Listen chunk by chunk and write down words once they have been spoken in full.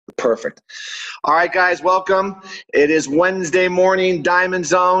Perfect. All right, guys, welcome. It is Wednesday morning, Diamond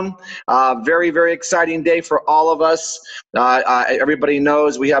Zone. Very, very exciting day for all of us. Everybody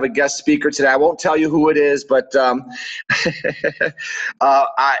knows we have a guest speaker today. I won't tell you who it is, but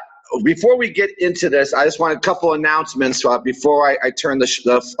before we get into this, I just want a couple announcements before I turn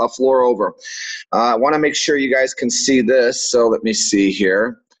the floor over. I want to make sure you guys can see this, so let me see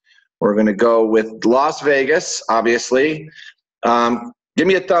here. We're going to go with Las Vegas, obviously. Give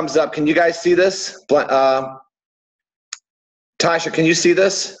me a thumbs up. Can you guys see this? Tasha, can you see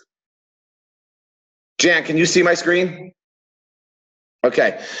this? Jan, can you see my screen?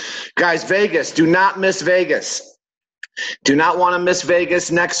 Okay. Guys, Vegas, do not miss Vegas. Do not want to miss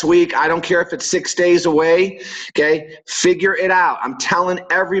Vegas next week. I don't care if it's 6 days away. Okay, figure it out. I'm telling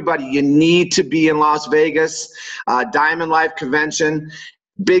everybody, you need to be in Las Vegas. Diamond Life Convention.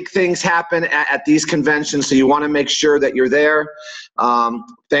 Big things happen at these conventions, so you want to make sure that you're there.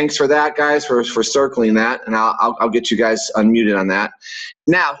 Thanks for that, guys, for circling that, and I'll get you guys unmuted on that.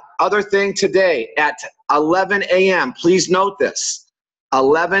 Now, other thing today at 11 a.m., please note this.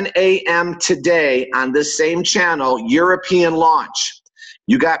 11 a.m. today on this same channel, European launch.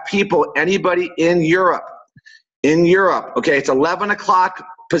 You got people, anybody in Europe, okay, it's 11 o'clock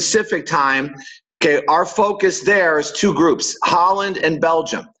Pacific time. Okay, our focus there is two groups, Holland and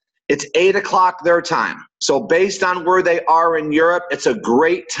Belgium. It's 8 o'clock their time. So based on where they are in Europe, it's a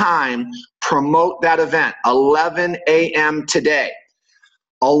great time. Promote that event, 11 a.m. today.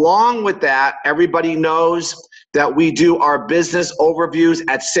 Along with that, everybody knows that we do our business overviews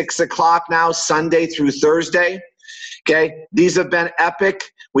at 6 o'clock now, Sunday through Thursday. Okay, these have been epic.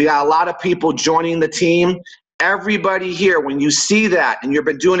 We got a lot of people joining the team. Everybody here, when you see that and you've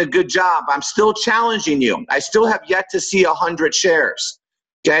been doing a good job, I'm still challenging you. I still have yet to see 100 shares.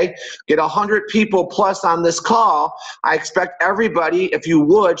 Okay, get 100 people plus on this call. I expect everybody, if you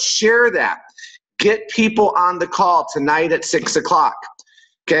would, share that. Get people on the call tonight at 6 o'clock.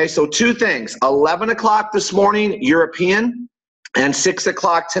 Okay, so two things, 11 o'clock this morning, European, and 6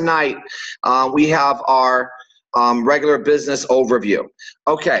 o'clock tonight, we have our regular business overview.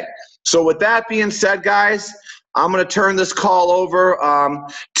 Okay, so with that being said, guys, I'm going to turn this call over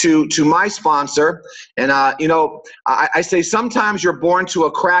to my sponsor. And, you know, I say sometimes you're born to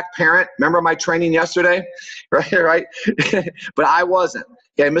a crack parent. Remember my training yesterday? Right? But I wasn't.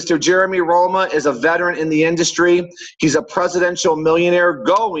 Okay, Mr. Jeremy Roma is a veteran in the industry. He's a presidential millionaire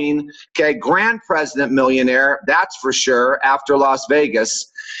going, okay, grand president millionaire, that's for sure, after Las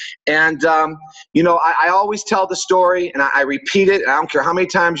Vegas. And, you know, I always tell the story, and I repeat it, and I don't care how many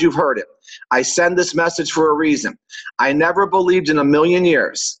times you've heard it. I send this message for a reason. I never believed in a million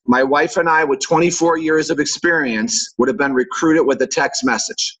years my wife and I, with 24 years of experience, would have been recruited with a text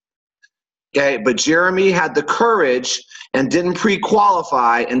message. Okay, but Jeremy had the courage and didn't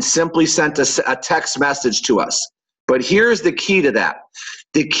pre-qualify and simply sent a text message to us. But here's the key to that.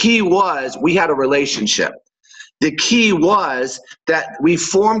 The key was we had a relationship. The key was that we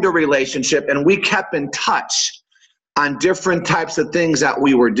formed a relationship and we kept in touch on different types of things that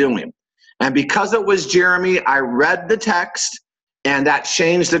we were doing. And because it was Jeremy, I read the text, and that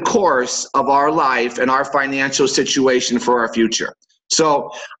changed the course of our life and our financial situation for our future. So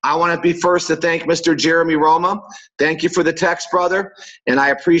I want to be first to thank Mr. Jeremy Roma. Thank you for the text, brother. And I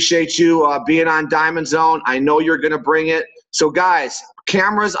appreciate you being on Diamond Zone. I know you're going to bring it. So guys,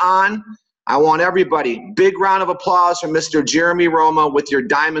 cameras on. I want everybody, big round of applause for Mr. Jeremy Roma with your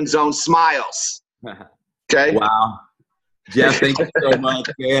Diamond Zone smiles. Okay. Wow. Jeff, thank you so much,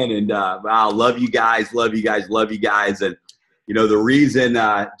 man. And wow, love you guys. And, you know, the reason,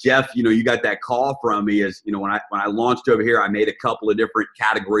 Jeff, you know, you got that call from me is, you know, when I launched over here, I made a couple of different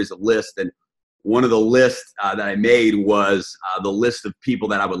categories of lists. And one of the lists that I made was the list of people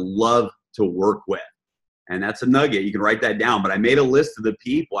that I would love to work with. And that's a nugget. You can write that down. But I made a list of the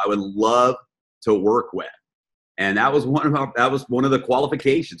people I would love to work with. And that was one of the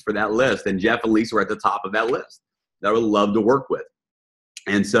qualifications for that list. And Jeff and Lisa were at the top of that list that I would love to work with.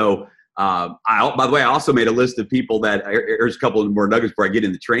 And so, by the way, I also made a list of people that, here's a couple of more nuggets before I get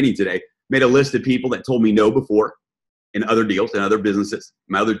into training today, made a list of people that told me no before in other deals and other businesses,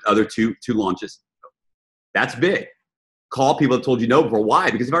 my other two launches. That's big. Call people that told you no before. Why?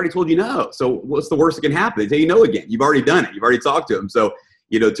 Because they've already told you no. So what's the worst that can happen? They tell you no again. You've already done it. You've already talked to them. So,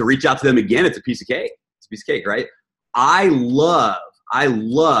 you know, to reach out to them again, it's a piece of cake. It's a piece of cake, right?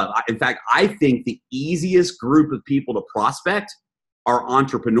 In fact, I think the easiest group of people to prospect are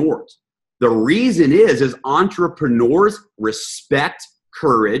entrepreneurs. The reason is entrepreneurs respect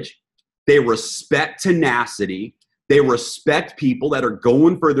courage. They respect tenacity. They respect people that are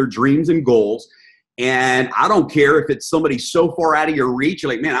going for their dreams and goals. And I don't care if it's somebody so far out of your reach.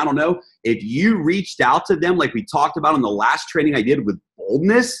 You're like, man, I don't know. If you reached out to them like we talked about in the last training I did with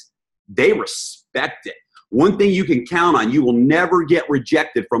boldness, they respect it. One thing you can count on, you will never get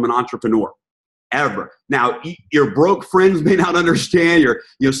rejected from an entrepreneur, ever. Now, your broke friends may not understand,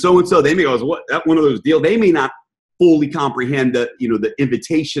 so-and-so, they may go, what, that one of those deals? They may not fully comprehend the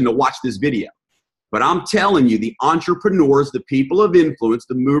invitation to watch this video. But I'm telling you, the entrepreneurs, the people of influence,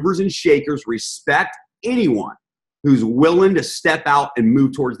 the movers and shakers respect anyone who's willing to step out and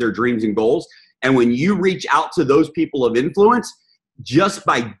move towards their dreams and goals. And when you reach out to those people of influence, just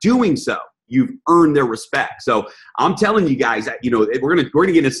by doing so, you've earned their respect. So I'm telling you guys, we're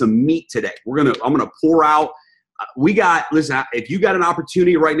gonna get into some meat today. I'm gonna pour out. Listen, if you got an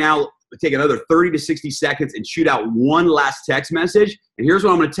opportunity right now, take another 30 to 60 seconds and shoot out one last text message. And here's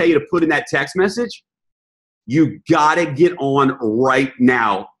what I'm going to tell you to put in that text message. You got to get on right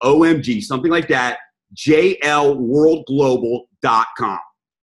now. OMG, something like that. JLWorldGlobal.com.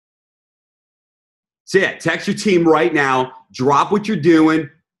 That's it. Text your team right now. Drop what you're doing.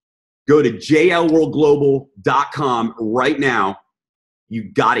 Go to JLWorldGlobal.com right now. You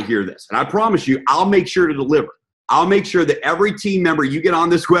got to hear this. And I promise you, I'll make sure to deliver. I'll make sure that every team member you get on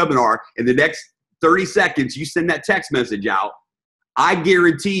this webinar, in the next 30 seconds, you send that text message out. I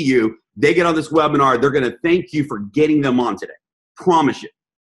guarantee you, they get on this webinar, they're going to thank you for getting them on today. Promise you.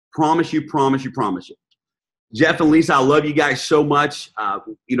 Promise you, promise you, promise you. Jeff and Lisa, I love you guys so much. I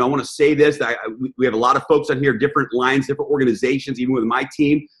want to say this. We have a lot of folks on here, different lines, different organizations, even with my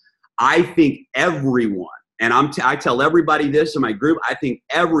team. I think everyone, and I tell everybody this in my group, I think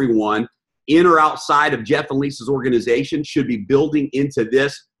everyone in or outside of Jeff and Lisa's organization should be building into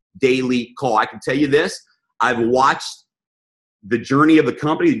this daily call. I can tell you this. I've watched the journey of the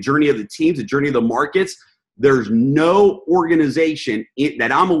company, the journey of the teams, the journey of the markets. There's no organization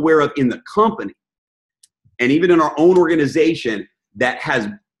that I'm aware of in the company, and even in our own organization, that has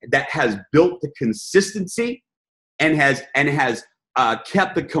built the consistency and has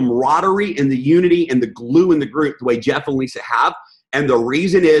kept the camaraderie and the unity and the glue in the group the way Jeff and Lisa have. And the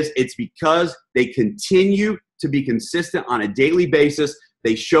reason is it's because they continue to be consistent on a daily basis.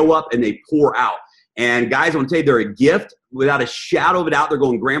 They show up and they pour out. And guys, I want to tell you, they're a gift. Without a shadow of a doubt, they're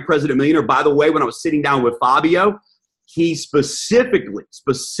going Grand President Millionaire. By the way, when I was sitting down with Fabio, he specifically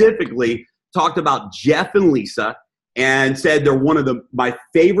talked about Jeff and Lisa and said they're one of my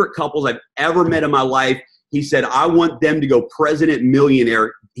favorite couples I've ever met in my life. He said, I want them to go President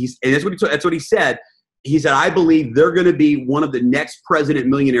Millionaire. And that's what he said. He said, I believe they're going to be one of the next President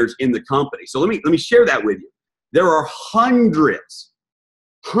Millionaires in the company. So let me share that with you. There are hundreds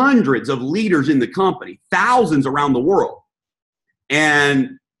of leaders in the company, thousands around the world.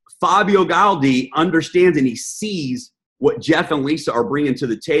 And Fabio Galdi understands and he sees what Jeff and Lisa are bringing to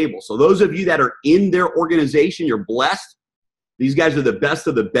the table. So those of you that are in their organization, you're blessed. These guys are the best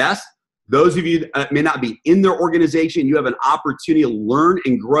of the best. Those of you that may not be in their organization, you have an opportunity to learn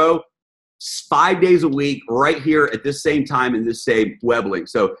and grow 5 days a week right here at this same time in this same web link.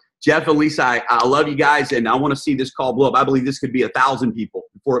 So Jeff and Lisa, I love you guys, and I want to see this call blow up. I believe this could be 1,000 people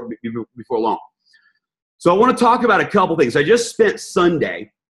before long. So I want to talk about a couple things. I just spent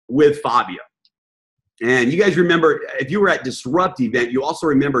Sunday with Fabio. And you guys remember, if you were at Disrupt event, you also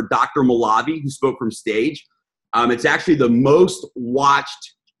remember Dr. Malavi, who spoke from stage. It's actually the most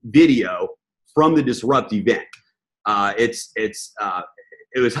watched video from the Disrupt event.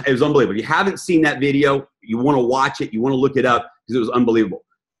 It was unbelievable. If you haven't seen that video, you want to watch it, you want to look it up because it was unbelievable.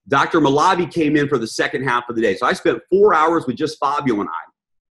 Dr. Malavi came in for the second half of the day. So I spent 4 hours with just Fabio and I,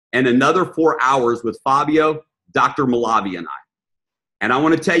 and another 4 hours with Fabio, Dr. Malavi, and I. And I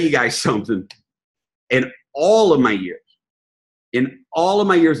want to tell you guys something. In all of my years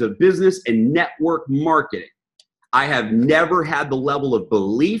of business and network marketing, I have never had the level of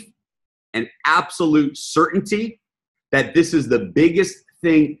belief and absolute certainty that this is the biggest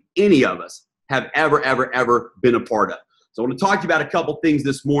thing any of us have ever been a part of. So I want to talk to you about a couple things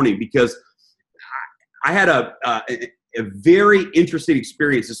this morning because I had a very interesting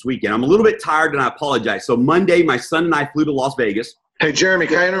experience this weekend. I'm a little bit tired and I apologize. So Monday, my son and I flew to Las Vegas. Hey, Jeremy,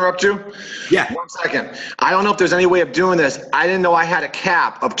 can I interrupt you? Yeah. 1 second. I don't know if there's any way of doing this. I didn't know I had a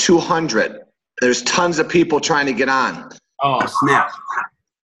cap of 200. There's tons of people trying to get on. Oh, snap.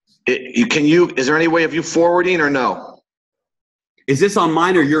 Is there any way of you forwarding or no? Is this on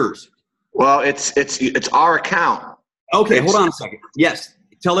mine or yours? Well, it's our account. Okay, hold on a second. Yes.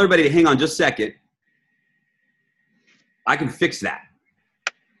 Tell everybody to hang on just a second. I can fix that.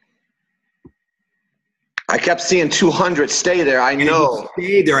 I kept seeing 200 stay there. I know.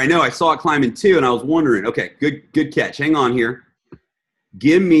 Stay there. I know. I saw it climbing too, and I was wondering. Okay, good catch. Hang on here.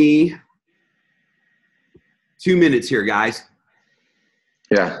 Give me 2 minutes here, guys.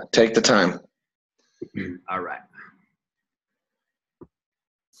 Yeah, take the time. All right.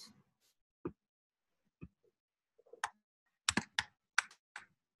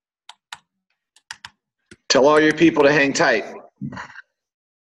 Tell all your people to hang tight.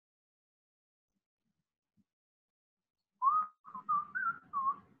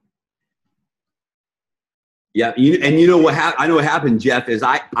 Yeah, and you know what? I know what happened, Jeff. Is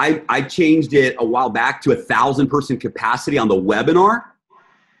I changed it a while back to 1,000-person capacity on the webinar.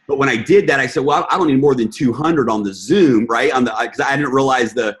 But when I did that, I said, well, I don't need more than 200 on the Zoom, right? Because I didn't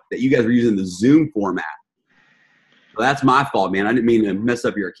realize that you guys were using the Zoom format. So that's my fault, man. I didn't mean to mess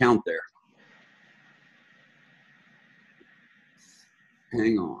up your account there.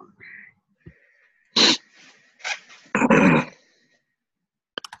 Hang on.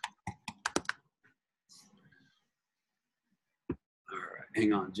 All right,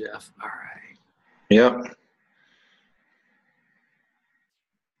 hang on, Jeff. All right. Yep.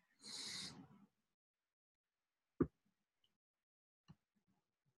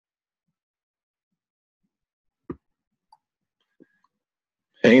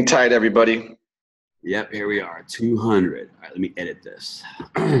 Hang tight, everybody. Yep, here we are, 200. All right, let me edit this.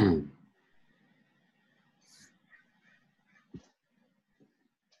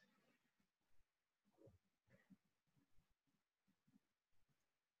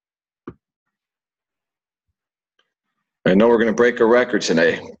 I know we're going to break a record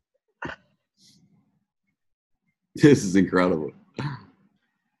today. This is incredible.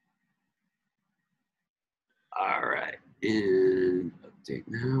 All right, and update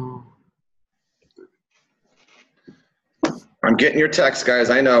now. I'm getting your text,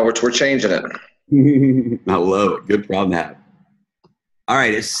 guys. I know we're changing it. I love it. Good problem to have. All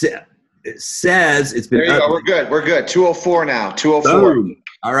right, it says it's been. There you go. We're good. We're good. 204 now. 204. Boom.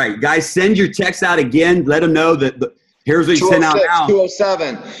 All right, guys, send your text out again. Let them know that here's what you sent out now.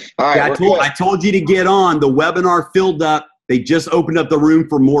 207. All right. Yeah, I told you to get on. The webinar filled up. They just opened up the room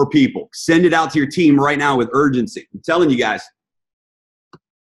for more people. Send it out to your team right now with urgency. I'm telling you guys.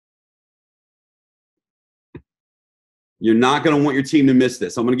 You're not going to want your team to miss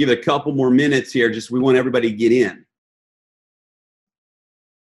this. I'm going to give it a couple more minutes here. We want everybody to get in.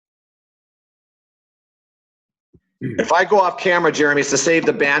 If I go off camera, Jeremy, it's to save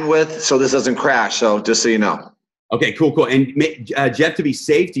the bandwidth so this doesn't crash. So just so you know. Okay, cool. And Jeff, to be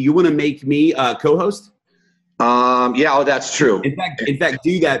safe, do you want to make me co-host? Yeah, oh, that's true. In fact,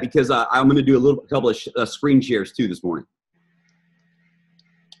 do that because I'm going to do a couple of screen shares too this morning.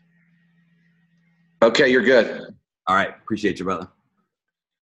 Okay, you're good. All right, appreciate you, brother.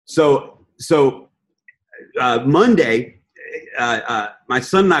 So Monday, my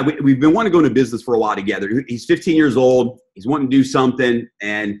son and I, we've been wanting to go into business for a while together. He's 15 years old. He's wanting to do something,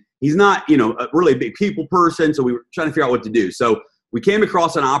 and he's not, really a big people person. So we were trying to figure out what to do. So we came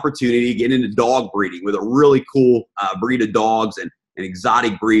across an opportunity to get into dog breeding with a really cool breed of dogs and an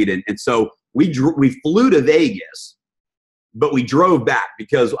exotic breed. And so we flew to Vegas, but we drove back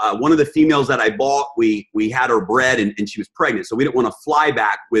because one of the females that I bought, we had her bred and she was pregnant. So we didn't want to fly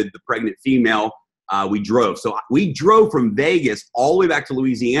back with the pregnant female. We drove. So we drove from Vegas all the way back to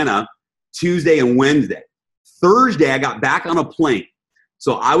Louisiana Tuesday and Wednesday. Thursday, I got back on a plane.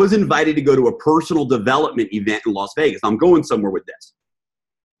 So I was invited to go to a personal development event in Las Vegas. I'm going somewhere with this.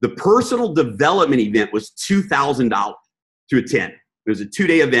 The personal development event was $2,000 to attend. It was a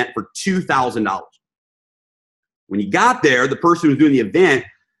 2-day event for $2,000. When he got there, the person who was doing the event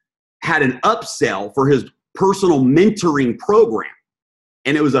had an upsell for his personal mentoring program.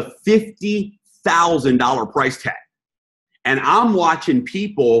 And it was a $50,000 price tag. And I'm watching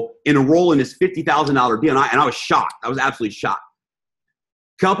people enroll in this $50,000 deal. And I was shocked. I was absolutely shocked.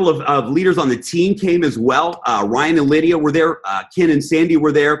 A couple of leaders on the team came as well. Ryan and Lydia were there. Ken and Sandy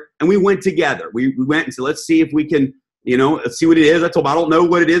were there. And we went together. We went and said, let's see if we can, let's see what it is. I told them, I don't know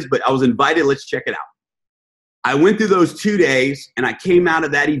what it is, but I was invited. Let's check it out. I went through those 2 days, and I came out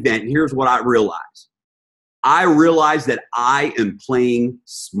of that event, and here's what I realized. I realized that I am playing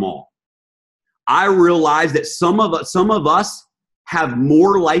small. I realized that some of us have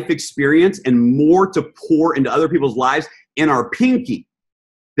more life experience and more to pour into other people's lives in our pinky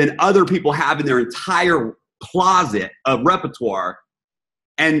than other people have in their entire closet of repertoire,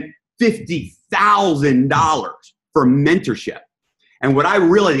 and $50,000 for mentorship. And what I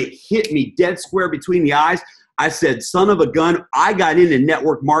realized, it hit me dead square between the eyes. I said, son of a gun, I got into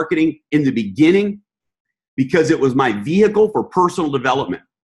network marketing in the beginning because it was my vehicle for personal development.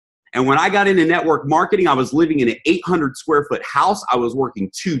 And when I got into network marketing, I was living in an 800 square foot house. I was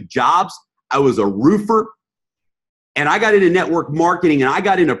working 2 jobs. I was a roofer. And I got into network marketing and I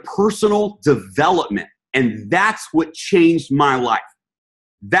got into personal development And that's what changed my life.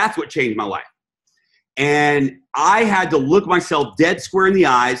 That's what changed my life. And I had to look myself dead square in the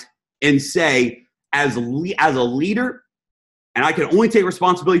eyes and say, as a leader, and I can only take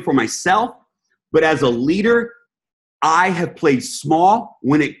responsibility for myself, but as a leader, I have played small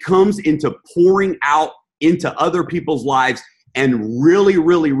when it comes into pouring out into other people's lives and really,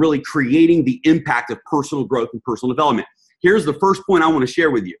 really, really creating the impact of personal growth and personal development. Here's the first point I want to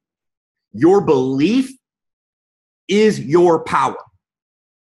share with you. Your belief is your power.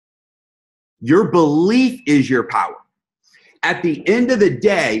 Your belief is your power. At the end of the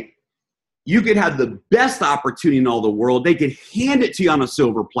day, you could have the best opportunity in all the world. They could hand it to you on a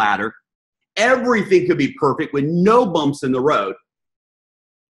silver platter. Everything could be perfect with no bumps in the road.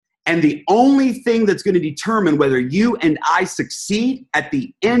 And the only thing that's going to determine whether you and I succeed at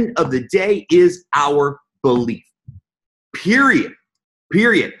the end of the day is our belief. Period.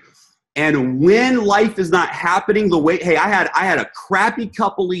 Period. And when life is not happening the way, hey, I had a crappy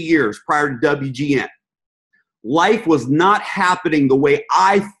couple of years prior to WGN. Life was not happening the way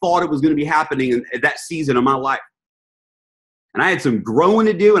I thought it was going to be happening in that season of my life. And I had some growing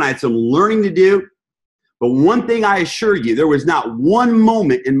to do and I had some learning to do. But one thing I assure you, there was not one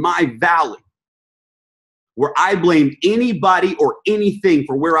moment in my valley where I blamed anybody or anything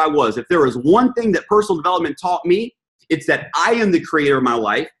for where I was. If there was one thing that personal development taught me, it's that I am the creator of my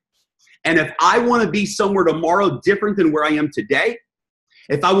life. And if I want to be somewhere tomorrow different than where I am today,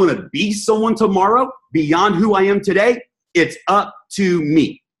 if I want to be someone tomorrow beyond who I am today, it's up to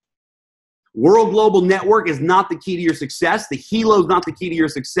me. World Global Network is not the key to your success. The Hilo is not the key to your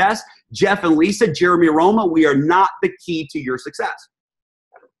success. Jeff and Lisa, Jeremy Roma, we are not the key to your success.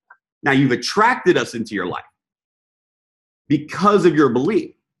 Now, you've attracted us into your life because of your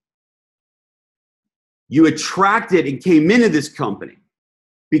belief. You attracted and came into this company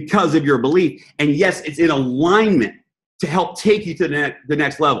because of your belief. And yes, it's in alignment to help take you to the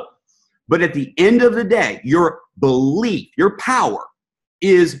next level. But at the end of the day, your belief, your power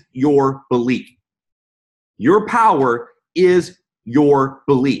is your belief. Your power is your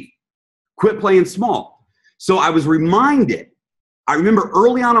belief. Quit playing small. So I was reminded, I remember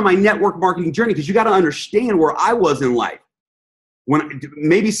early on in my network marketing journey, because you got to understand where I was in life. When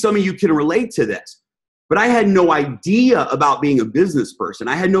maybe some of you can relate to this. But I had no idea about being a business person.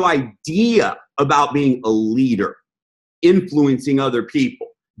 I had no idea about being a leader, influencing other people,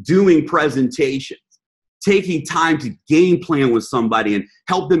 doing presentations, taking time to game plan with somebody and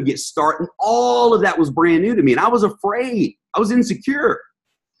help them get started. And all of that was brand new to me. And I was afraid. I was insecure.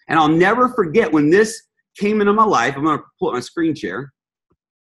 And I'll never forget when this came into my life. I'm going to pull up my screen share.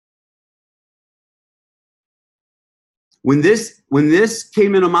 When this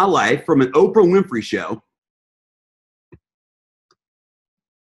came into my life from an Oprah Winfrey show,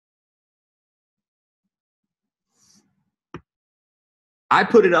 I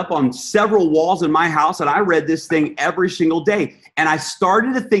put it up on several walls in my house and I read this thing every single day. And I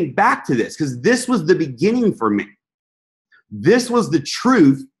started to think back to this because this was the beginning for me. This was the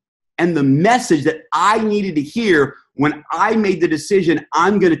truth and the message that I needed to hear when I made the decision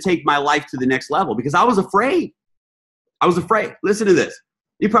I'm going to take my life to the next level because I was afraid. I was afraid. Listen to this.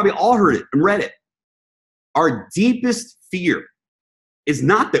 You probably all heard it and read it. Our deepest fear is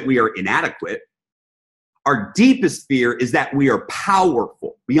not that we are inadequate. Our deepest fear is that we are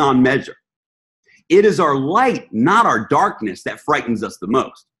powerful beyond measure. It is our light, not our darkness, that frightens us the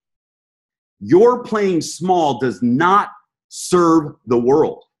most. Your playing small does not serve the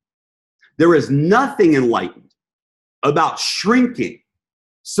world. There is nothing enlightened about shrinking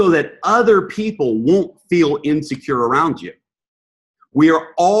so that other people won't feel insecure around you. We are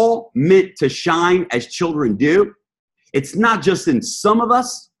all meant to shine as children do. It's not just in some of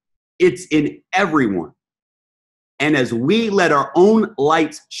us, it's in everyone. And as we let our own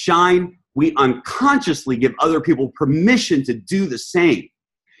lights shine, we unconsciously give other people permission to do the same.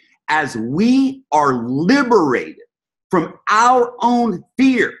 As we are liberated from our own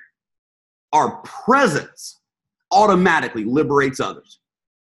fear, our presence automatically liberates others.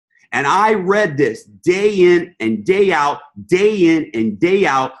 And I read this day in and day out, day in and day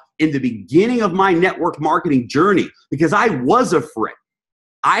out in the beginning of my network marketing journey because I was afraid.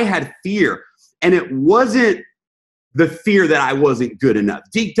 I had fear. And it wasn't the fear that I wasn't good enough.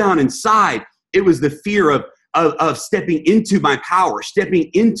 Deep down inside, it was the fear of stepping into my power, stepping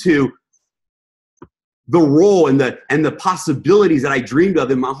into the role and the possibilities that I dreamed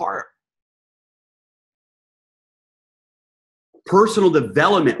of in my heart. Personal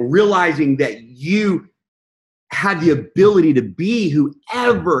development, realizing that you had the ability to be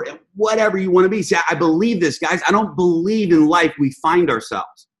whoever and whatever you want to be. See, I believe this, guys. I don't believe in life we find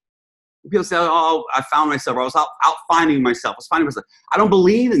ourselves. People say, oh, I found myself. Or I was out finding myself. I was finding myself. I don't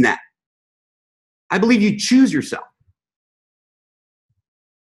believe in that. I believe you choose yourself.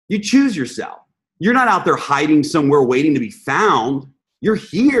 You choose yourself. You're not out there hiding somewhere waiting to be found. You're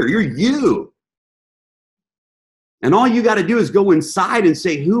here. You're you. And all you got to do is go inside and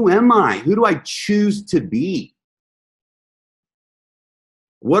say, who am I? Who do I choose to be?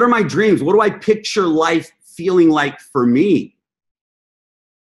 What are my dreams? What do I picture life feeling like for me?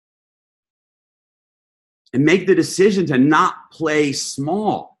 And make the decision to not play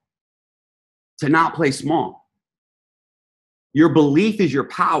small. To not play small. Your belief is your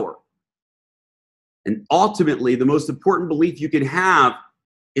power. And ultimately, the most important belief you can have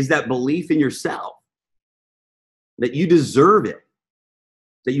is that belief in yourself. That you deserve it.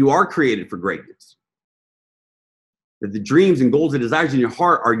 That you are created for greatness. That the dreams and goals and desires in your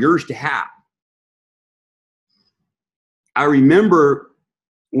heart are yours to have. I remember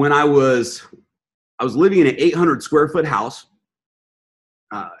when I was living in an 800 square foot house.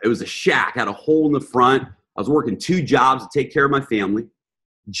 It was a shack, had a hole in the front. I was working 2 jobs to take care of my family.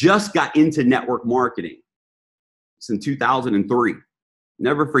 Just got into network marketing. It's in 2003.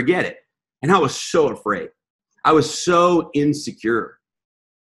 Never forget it. And I was so afraid. I was so insecure.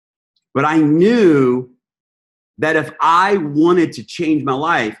 But I knew that if I wanted to change my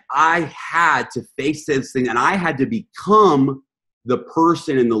life, I had to face this thing and I had to become the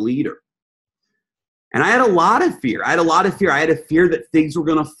person and the leader. And I had a lot of fear. I had a fear that things were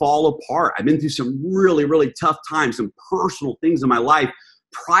going to fall apart. I've been through some really, really tough times, some personal things in my life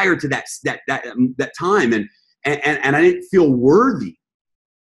prior to that time. And I didn't feel worthy.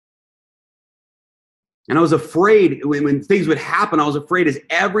 And I was afraid when things would happen, I was afraid, is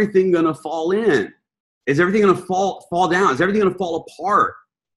everything going to fall in? Is everything going to fall down? Is everything going to fall apart?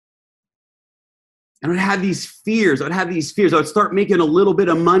 And I'd have these fears. I would start making a little bit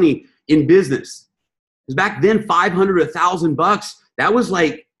of money in business. Because back then, $500 to $1,000, that was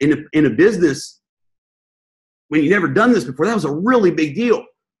like in a business, when you've never done this before, that was a really big deal.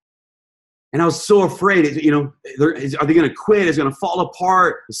 And I was so afraid, are they going to quit? Is it going to fall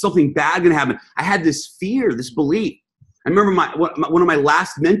apart? Is something bad going to happen? I had this fear, this belief. I remember one of my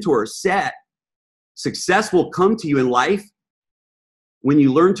last mentors said, success will come to you in life when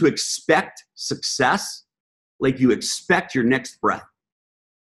you learn to expect success like you expect your next breath.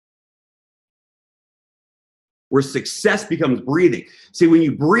 Where success becomes breathing. See, when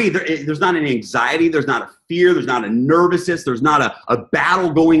you breathe, there's not an anxiety, there's not a fear, there's not a nervousness, there's not a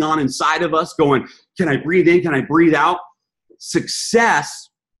battle going on inside of us going, can I breathe in, can I breathe out? Success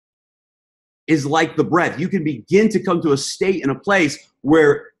is like the breath. You can begin to come to a state and a place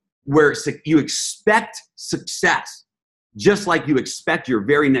where you expect success, just like you expect your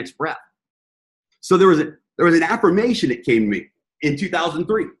very next breath. So there was an affirmation that came to me in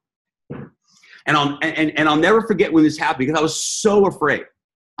 2003. And I'll never forget when this happened because I was so afraid.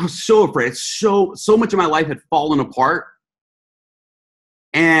 So much of my life had fallen apart.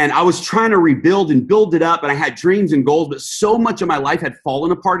 And I was trying to rebuild and build it up. And I had dreams and goals, but so much of my life had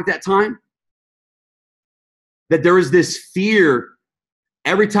fallen apart at that time that there was this fear.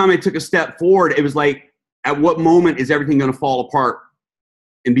 Every time I took a step forward, it was like, at what moment is everything going to fall apart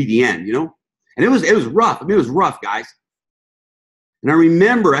and be the end, And it was rough. I mean, it was rough, guys. And I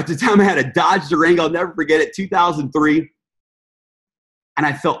remember at the time I had a Dodge Durango, I'll never forget it, 2003. And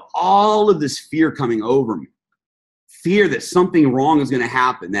I felt all of this fear coming over me. Fear that something wrong is going to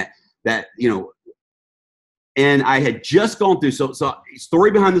happen, and I had just gone through, so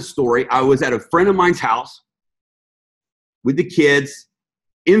story behind the story, I was at a friend of mine's house with the kids.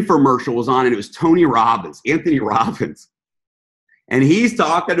 Infomercial was on and it was Anthony Robbins. And he's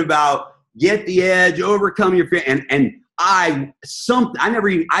talking about get the edge, overcome your fear. And I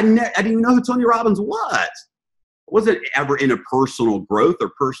didn't even know who Tony Robbins was. I wasn't ever into personal growth or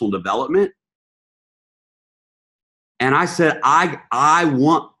personal development. And I said, I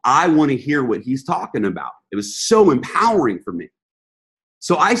want to hear what he's talking about. It was so empowering for me.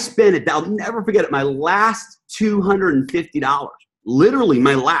 So I spent it, I'll never forget it, my last $250, literally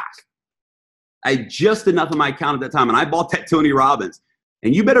my last. I had just enough in my account at that time, and I bought that Tony Robbins.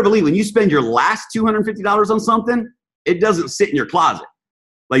 And you better believe when you spend your last $250 on something, it doesn't sit in your closet.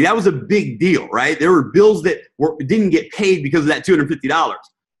 Like that was a big deal, right? There were bills that didn't get paid because of that $250.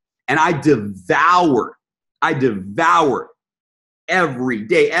 And I devoured every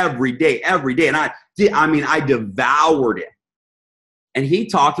day. And I devoured it. And he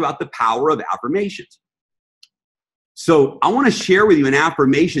talked about the power of affirmations. So I want to share with you an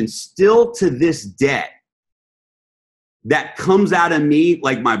affirmation still to this day that comes out of me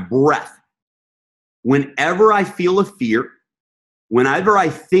like my breath. Whenever I feel a fear, whenever I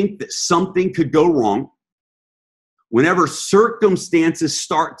think that something could go wrong, whenever circumstances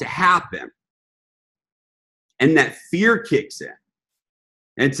start to happen, and that fear kicks in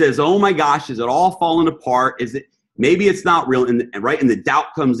and says, oh my gosh, is it all falling apart? Is it, maybe it's not real, and the doubt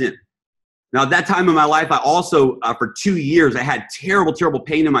comes in. Now, at that time in my life, I also, for 2 years, I had terrible, terrible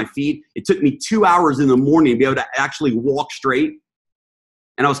pain in my feet. It took me 2 hours in the morning to be able to actually walk straight.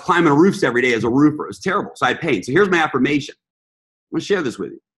 And I was climbing roofs every day as a roofer. It was terrible. So I had pain. So here's my affirmation. I'm going to share this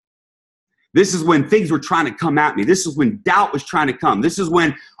with you. This is when things were trying to come at me. This is when doubt was trying to come. This is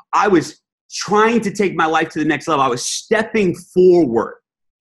when I was trying to take my life to the next level. I was stepping forward.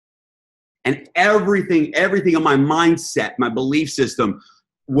 And everything in my mindset, my belief system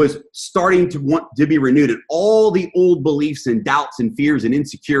was starting to want to be renewed. And all the old beliefs and doubts and fears and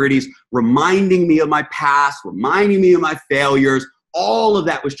insecurities, reminding me of my past, reminding me of my failures, all of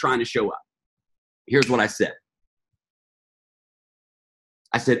that was trying to show up. Here's what I said.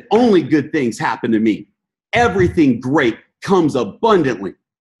 I said, only good things happen to me. Everything great comes abundantly.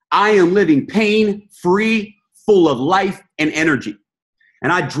 I am living pain-free, full of life and energy.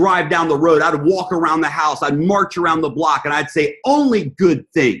 And I'd drive down the road, I'd walk around the house, I'd march around the block, and I'd say, only good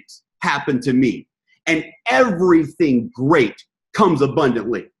things happen to me. And everything great comes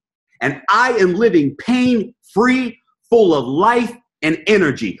abundantly. And I am living pain-free, full of life and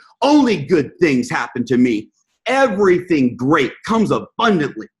energy. Only good things happen to me. Everything great comes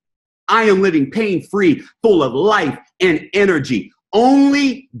abundantly. I am living pain-free, full of life and energy.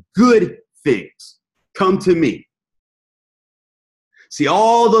 Only good things come to me. See,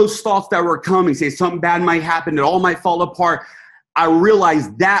 all those thoughts that were coming, say something bad might happen, it all might fall apart. I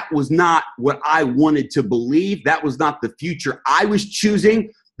realized that was not what I wanted to believe. That was not the future I was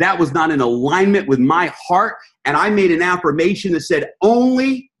choosing. That was not in alignment with my heart. And I made an affirmation that said,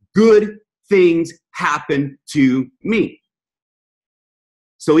 only good things happen to me.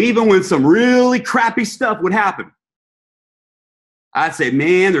 So even when some really crappy stuff would happen, I'd say,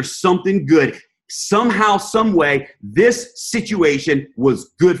 man, there's something good. Somehow, some way, this situation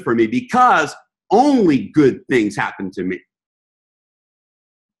was good for me because only good things happen to me.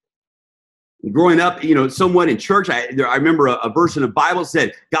 Growing up, somewhat in church, I remember a verse in the Bible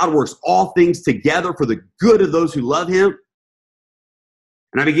said, God works all things together for the good of those who love him.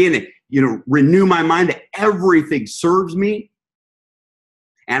 And I began to, renew my mind that everything serves me.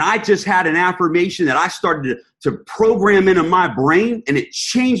 And I just had an affirmation that I started to program into my brain, and it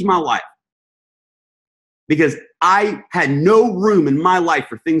changed my life. Because I had no room in my life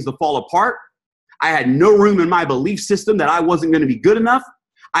for things to fall apart. I had no room in my belief system that I wasn't going to be good enough.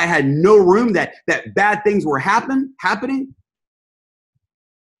 I had no room that bad things were happening.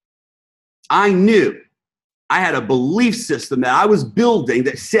 I knew I had a belief system that I was building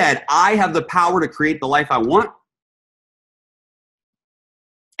that said I have the power to create the life I want.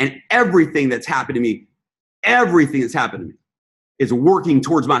 And everything that's happened to me, is working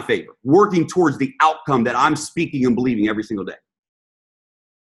towards my favor, working towards the outcome that I'm speaking and believing every single day.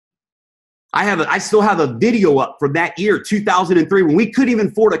 I still have a video up from that year, 2003, when we couldn't even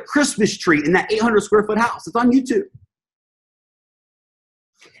afford a Christmas tree in that 800 square foot house. It's on YouTube.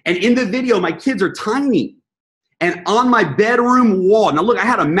 And in the video, my kids are tiny. And on my bedroom wall, now look, I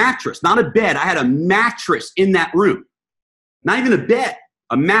had a mattress, not a bed. I had a mattress in that room. Not even a bed,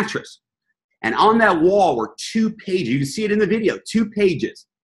 a mattress. And on that wall were 2 pages. You can see it in the video, 2 pages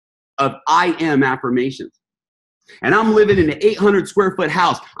of I am affirmations. And I'm living in an 800 square foot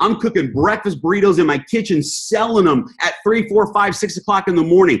house. I'm cooking breakfast burritos in my kitchen, selling them at 3, 4, 5, 6 o'clock in the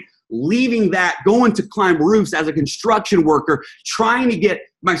morning, leaving that, going to climb roofs as a construction worker, trying to get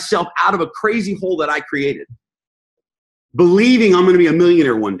myself out of a crazy hole that I created, believing I'm going to be a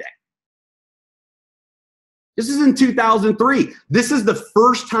millionaire one day. This is in 2003. This is the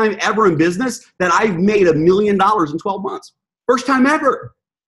first time ever in business that I've made $1 million in 12 months. First time ever.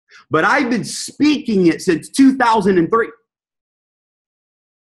 But I've been speaking it since 2003.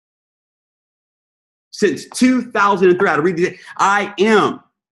 Since 2003. I had to read it. I am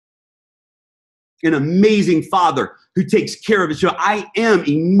an amazing father who takes care of his children. I am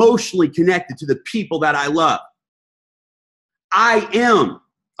emotionally connected to the people that I love. I am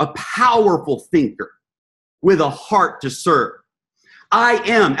a powerful thinker with a heart to serve. I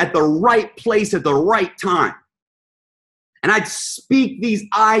am at the right place at the right time. And I'd speak these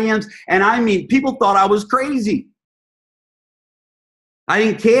I ams, and I mean, people thought I was crazy. I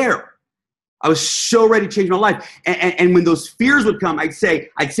didn't care. I was so ready to change my life. And when those fears would come, I'd say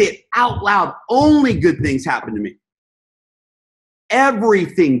it out loud, only good things happen to me.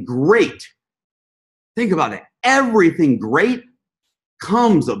 Everything great, think about it, everything great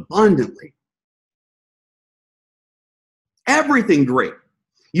comes abundantly. Everything great.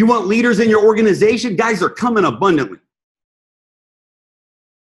 You want leaders in your organization? Guys, are coming abundantly.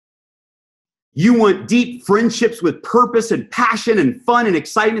 You want deep friendships with purpose and passion and fun and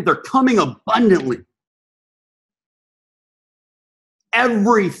excitement? They're coming abundantly.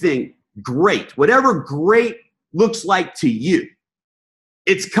 Everything great, whatever great looks like to you,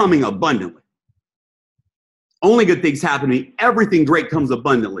 it's coming abundantly. Only good things happen to me. Everything great comes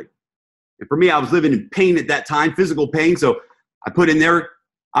abundantly. And for me, I was living in pain at that time, physical pain. So I put in there,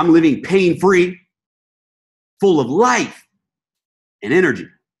 I'm living pain-free, full of life and energy.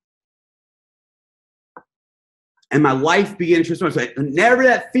 And my life began to transform. Whenever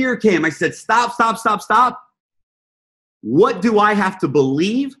that fear came, I said, stop, stop, stop, stop. What do I have to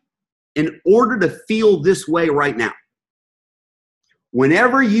believe in order to feel this way right now?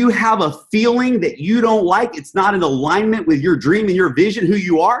 Whenever you have a feeling that you don't like, it's not in alignment with your dream and your vision, who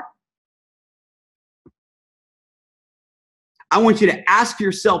you are, I want you to ask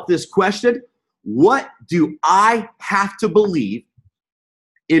yourself this question: what do I have to believe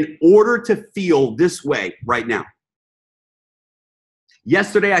in order to feel this way right now?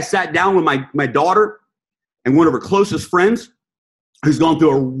 Yesterday, I sat down with my daughter and one of her closest friends who's gone through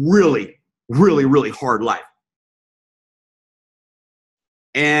a really, really, really hard life.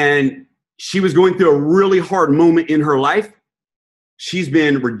 And she was going through a really hard moment in her life. She's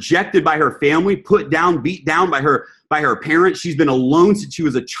been rejected by her family, put down, beat down by her parents. She's been alone since she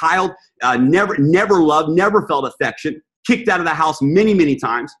was a child, never loved, never felt affection, kicked out of the house many, many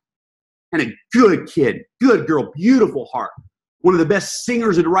times. And a good kid, good girl, beautiful heart. One of the best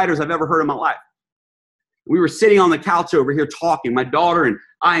singers and writers I've ever heard in my life. We were sitting on the couch over here talking, my daughter and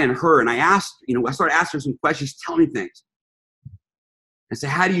I and her, and I started asking her some questions, tell me things. I said,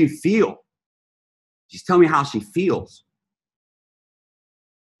 how do you feel? She's telling me how she feels.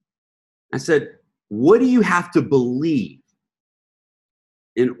 I said, what do you have to believe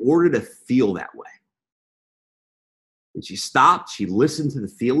in order to feel that way? And she stopped, she listened to the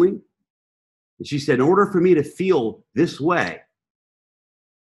feeling, and she said, in order for me to feel this way,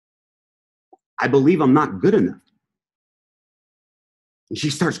 I believe I'm not good enough. And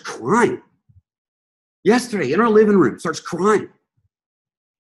she starts crying. Yesterday in our living room, starts crying.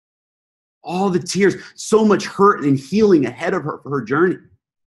 All the tears, so much hurt and healing ahead of her for her journey.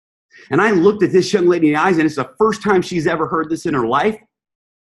 And I looked at this young lady in the eyes, and it's the first time she's ever heard this in her life.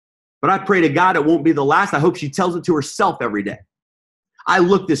 But I pray to God it won't be the last. I hope she tells it to herself every day. I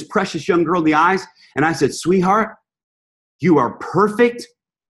looked this precious young girl in the eyes, and I said, sweetheart, you are perfect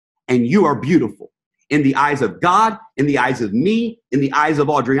and you are beautiful in the eyes of God, in the eyes of me, in the eyes of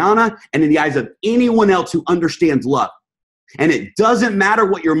Adriana, and in the eyes of anyone else who understands love. And it doesn't matter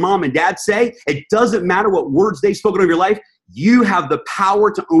what your mom and dad say. It doesn't matter what words they've spoken over your life. You have the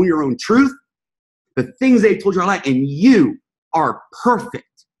power to own your own truth, the things they've told you are like, and you are perfect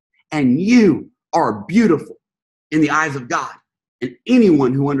and you are beautiful in the eyes of God and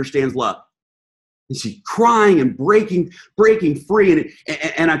anyone who understands love. And she's crying and breaking free.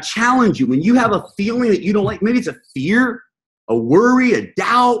 And I challenge you, when you have a feeling that you don't like, maybe it's a fear, a worry, a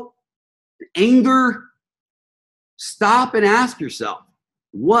doubt, anger, stop and ask yourself,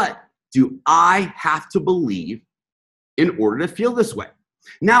 what do I have to believe in order to feel this way?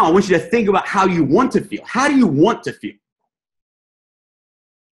 Now, I want you to think about how you want to feel. How do you want to feel?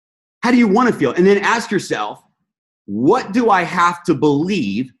 How do you want to feel? And then ask yourself, what do I have to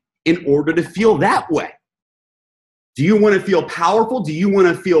believe in order to feel that way? Do you want to feel powerful? Do you want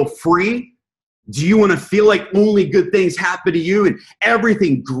to feel free? Do you want to feel like only good things happen to you and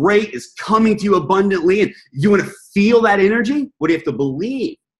everything great is coming to you abundantly, and you want to feel that energy? What do you have to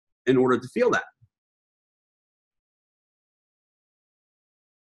believe in order to feel that?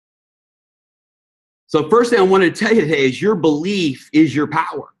 So first thing I want to tell you today is your belief is your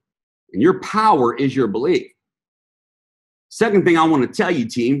power, and your power is your belief. Second thing I want to tell you,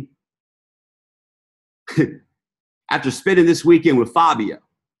 team, after spending this weekend with Fabio,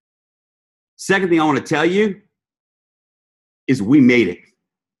 second thing I want to tell you is we made it.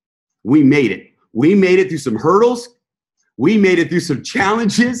 We made it. We made it through some hurdles. We made it through some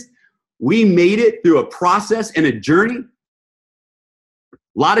challenges. We made it through a process and a journey. A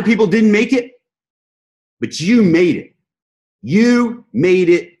lot of people didn't make it, but you made it. You made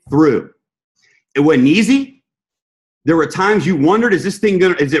it through. It wasn't easy. There were times you wondered, is this thing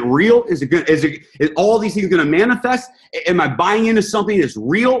gonna, is it real? Is all these things gonna manifest? Am I buying into something that's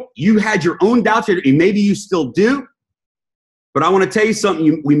real? You had your own doubts, and maybe you still do. But I want to tell you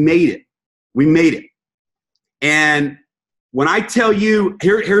something, we made it. We made it. And when I tell you,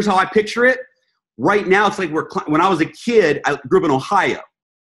 here's how I picture it. Right now, it's like when I was a kid, I grew up in Ohio.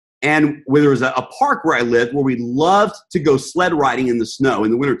 And where there was a park where I lived where we loved to go sled riding in the snow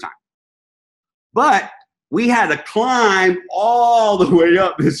in the wintertime. But we had to climb all the way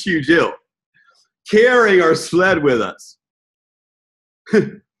up this huge hill, carrying our sled with us.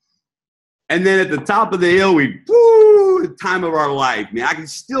 And then at the top of the hill, the time of our life, man. I can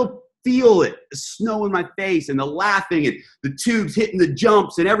still feel it, the snow in my face and the laughing and the tubes hitting the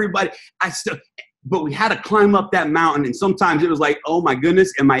jumps and everybody. But we had to climb up that mountain, and sometimes it was like, oh my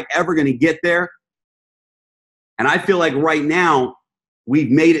goodness, am I ever going to get there? And I feel like right now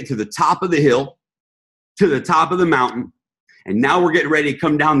we've made it to the top of the hill, to the top of the mountain, and now we're getting ready to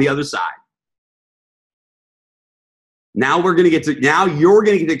come down the other side. Now you're going to get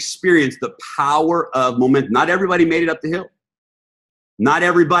to experience the power of momentum. Not everybody made it up the hill. Not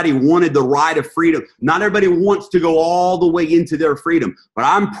everybody wanted the ride of freedom. Not everybody wants to go all the way into their freedom. But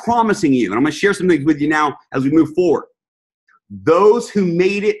I'm promising you, and I'm going to share some things with you now as we move forward. Those who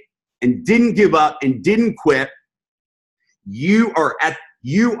made it and didn't give up and didn't quit, you are at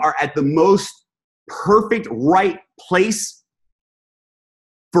the most perfect right place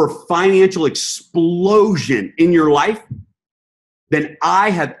for financial explosion in your life than I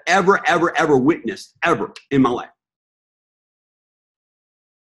have ever witnessed ever in my life.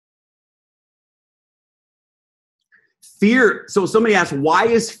 Fear. So somebody asked, why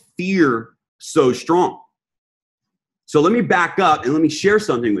is fear so strong? So let me back up and let me share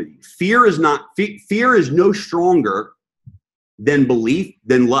something with you. Fear is no stronger than belief,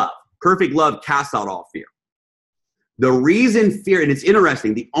 than love. Perfect love casts out all fear. The reason fear, and it's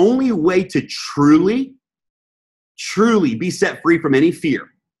interesting, the only way to truly be set free from any fear.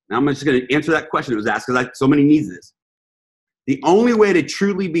 Now I'm just going to answer that question that was asked because somebody needs this. The only way to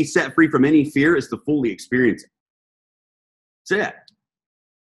truly be set free from any fear is to fully experience it. That's it.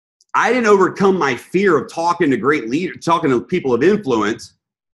 I didn't overcome my fear of talking to great leaders, talking to people of influence,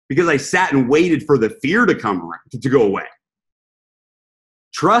 because I sat and waited for the fear to come around, to go away.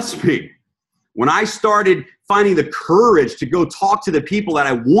 Trust me, when I started finding the courage to go talk to the people that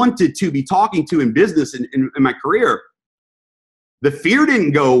I wanted to be talking to in business and in my career, the fear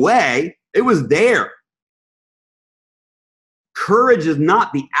didn't go away. It was there. Courage is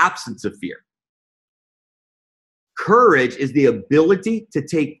not the absence of fear. Courage is the ability to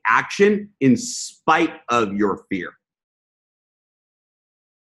take action in spite of your fear.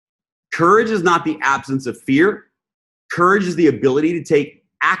 Courage is not the absence of fear. Courage is the ability to take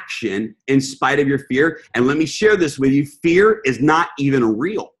action in spite of your fear. And let me share this with you. Fear is not even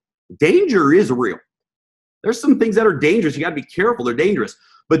real. Danger is real. There's some things that are dangerous. You got to be careful. They're dangerous.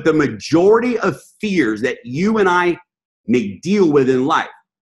 But the majority of fears that you and I may deal with in life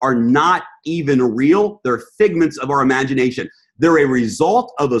are not even real. They're figments of our imagination. They're a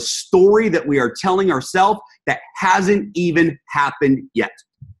result of a story that we are telling ourselves that hasn't even happened yet.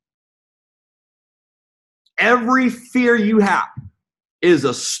 Every fear you have is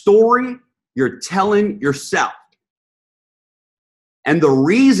a story you're telling yourself. And the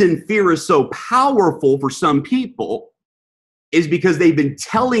reason fear is so powerful for some people is because they've been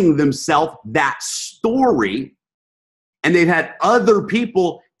telling themselves that story, and they've had other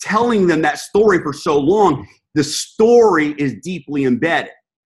people telling them that story for so long. The story is deeply embedded.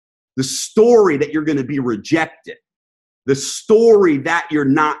 The story that you're going to be rejected. The story that you're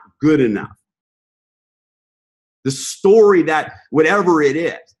not good enough. The story that whatever it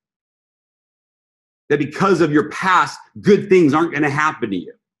is, that because of your past, good things aren't going to happen to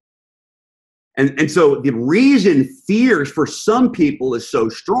you. And so the reason fear for some people is so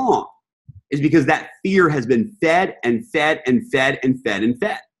strong is because that fear has been fed and fed and fed and fed and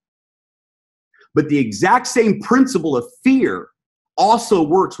fed. But the exact same principle of fear also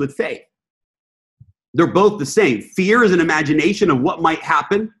works with faith. They're both the same. Fear is an imagination of what might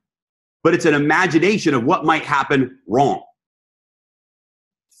happen, but it's an imagination of what might happen wrong.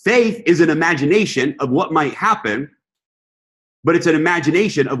 Faith is an imagination of what might happen, but it's an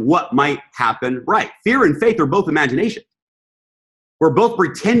imagination of what might happen right. Fear and faith are both imagination. We're both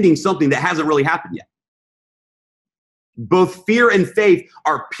pretending something that hasn't really happened yet. Both fear and faith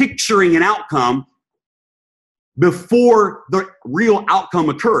are picturing an outcome before the real outcome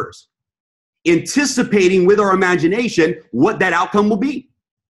occurs, anticipating with our imagination what that outcome will be.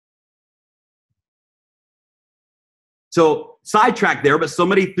 So, sidetrack there, but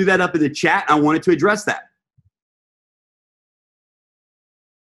somebody threw that up in the chat. I wanted to address that.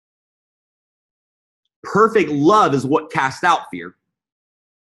 Perfect love is what casts out fear.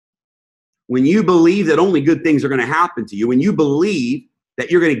 When you believe that only good things are going to happen to you, when you believe that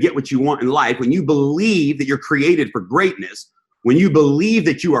you're going to get what you want in life, when you believe that you're created for greatness, when you believe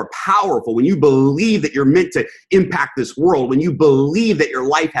that you are powerful, when you believe that you're meant to impact this world, when you believe that your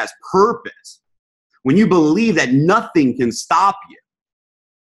life has purpose, when you believe that nothing can stop you,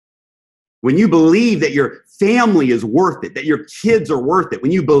 when you believe that your family is worth it, that your kids are worth it,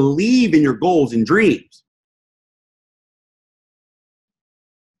 when you believe in your goals and dreams,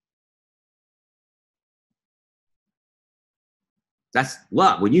 that's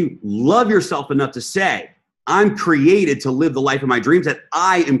love. When you love yourself enough to say, I'm created to live the life of my dreams, that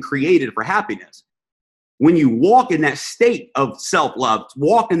I am created for happiness. When you walk in that state of self-love,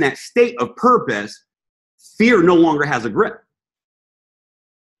 walk in that state of purpose, fear no longer has a grip.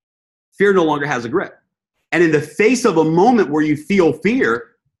 Fear no longer has a grip. And in the face of a moment where you feel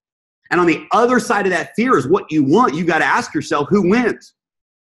fear, and on the other side of that fear is what you want, you got to ask yourself, who wins?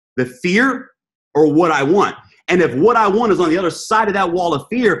 The fear or what I want? And if what I want is on the other side of that wall of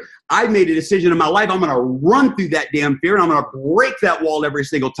fear, I've made a decision in my life, I'm going to run through that damn fear, and I'm going to break that wall every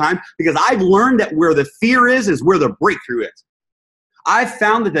single time, because I've learned that where the fear is where the breakthrough is. I've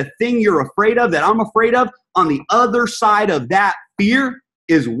found that the thing you're afraid of, that I'm afraid of, on the other side of that fear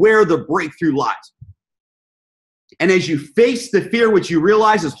is where the breakthrough lies. And as you face the fear, what you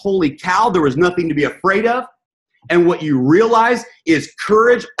realize is, holy cow, there was nothing to be afraid of. And what you realize is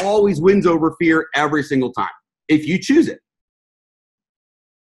courage always wins over fear every single time, if you choose it.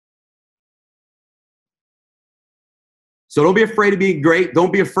 So don't be afraid of being great.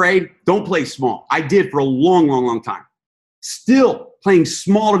 Don't be afraid. Don't play small. I did for a long, long, long time. Still playing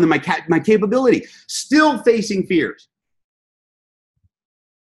smaller than my capability. Still facing fears.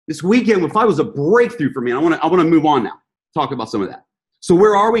 This weekend with 5 was a breakthrough for me. And I want to move on now. Talk about some of that. So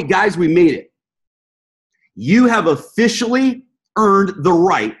where are we? Guys, we made it. You have officially earned the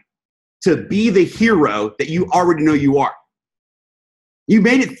right to be the hero that you already know you are. You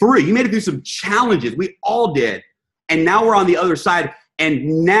made it through. You made it through some challenges. We all did. And now we're on the other side.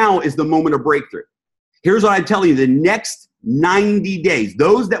 And now is the moment of breakthrough. Here's what I'm telling you. The next 90 days,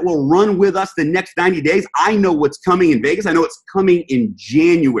 those that will run with us the next 90 days, I know what's coming in Vegas. I know it's coming in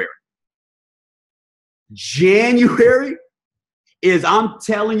January. January is, I'm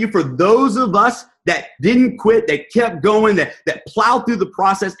telling you, for those of us that didn't quit, that kept going, that plowed through the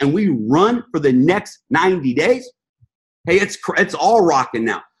process, and we run for the next 90 days, hey, it's all rocking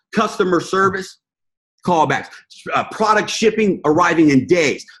now. Customer service, callbacks, product shipping arriving in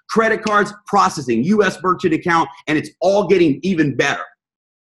days, credit cards processing, U.S. merchant account, and it's all getting even better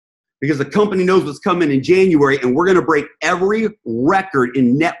because the company knows what's coming in January, and we're going to break every record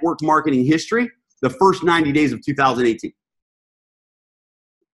in network marketing history the first 90 days of 2018.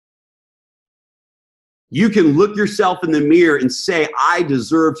 You can look yourself in the mirror and say, I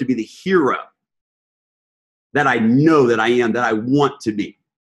deserve to be the hero that I know that I am, that I want to be.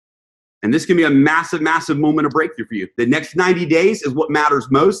 And this can be a massive, massive moment of breakthrough for you. The next 90 days is what matters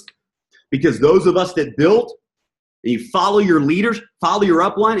most, because those of us that build, and you follow your leaders, follow your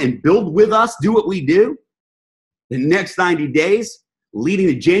upline, and build with us, do what we do, the next 90 days leading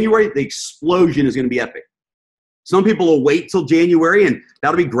to January, the explosion is going to be epic. Some people will wait till January, and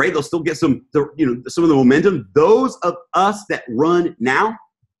that'll be great. They'll still get some of the momentum. Those of us that run now,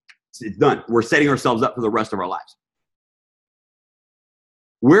 it's done. We're setting ourselves up for the rest of our lives.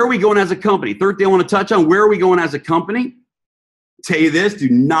 Where are we going as a company? Third thing I want to touch on, where are we going as a company? Tell you this, do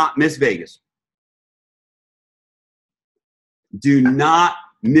not miss Vegas. Do not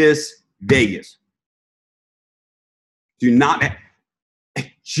miss Vegas. Do not,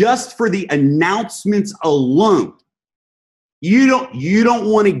 just for the announcements alone. You don't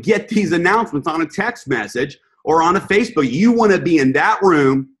want to get these announcements on a text message or on a Facebook. You want to be in that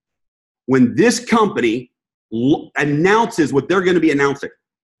room when this company announces what they're going to be announcing.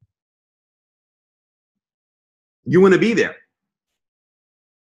 You want to be there.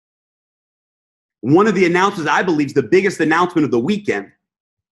 One of the announcements, I believe, is the biggest announcement of the weekend.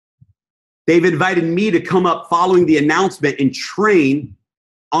 They've invited me to come up following the announcement and train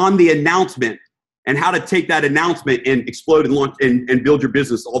on the announcement and how to take that announcement and explode and launch and build your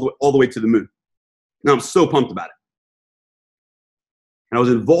business all the way to the moon. Now, I'm so pumped about it. And I was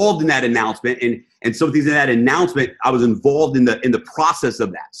involved in that announcement, and some of these in that announcement, I was involved in the process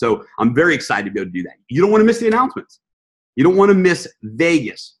of that. So I'm very excited to be able to do that. You don't want to miss the announcements. You don't want to miss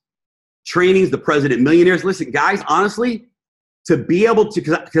Vegas. Trainings, the President Millionaires. Listen, guys, honestly, to be able to,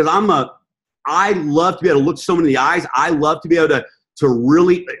 because I love to be able to look someone in the eyes. I love to be able to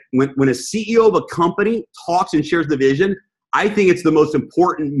really, when a CEO of a company talks and shares the vision, I think it's the most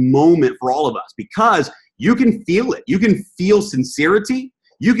important moment for all of us, because you can feel it. You can feel sincerity.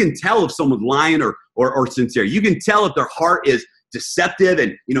 You can tell if someone's lying or sincere. You can tell if their heart is deceptive.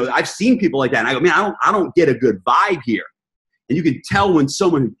 And, I've seen people like that. And I go, man, I don't get a good vibe here. And you can tell when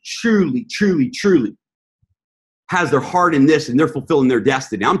someone who truly, truly, truly has their heart in this and they're fulfilling their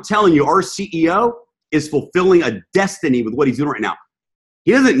destiny. I'm telling you, our CEO is fulfilling a destiny with what he's doing right now.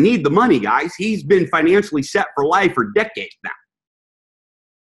 He doesn't need the money, guys. He's been financially set for life for decades now.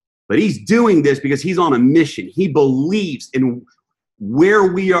 But he's doing this because he's on a mission. He believes in where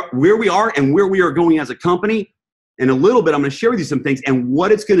we are and where we are going as a company. In a little bit, I'm going to share with you some things and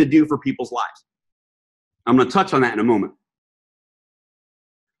what it's going to do for people's lives. I'm going to touch on that in a moment.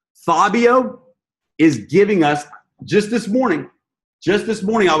 Fabio is giving us, just this morning,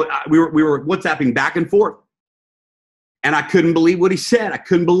 we were WhatsApping back and forth. And I couldn't believe what he said. I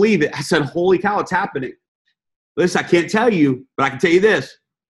couldn't believe it. I said, holy cow, it's happening. Listen, I can't tell you, but I can tell you this.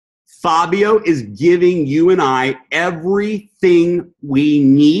 Fabio is giving you and I everything we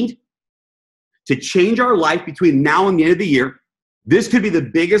need to change our life between now and the end of the year. This could be the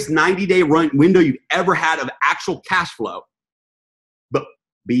biggest 90-day window you've ever had of actual cash flow. But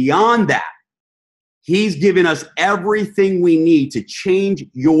beyond that, he's given us everything we need to change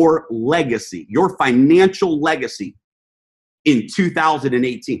your legacy, your financial legacy in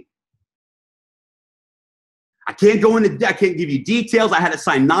 2018. I can't go into, I can't give you details. I had to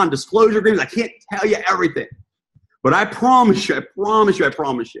sign non-disclosure agreements. I can't tell you everything. But I promise you,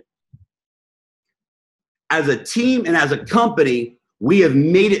 as a team and as a company, we have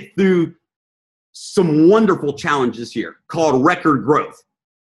made it through some wonderful challenges here called record growth.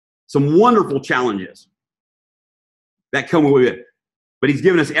 Some wonderful challenges that come with it. But he's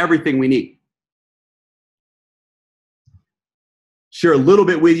given us everything we need. Share a little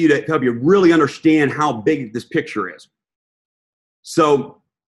bit with you to help you really understand how big this picture is. So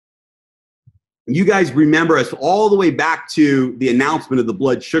you guys remember us all the way back to the announcement of the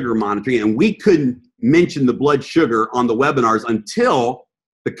blood sugar monitoring, and we couldn't mention the blood sugar on the webinars until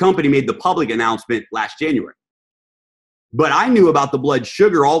the company made the public announcement last January. But I knew about the blood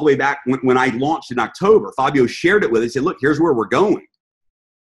sugar all the way back when I launched in October. Fabio shared it with us. He said, look, here's where we're going.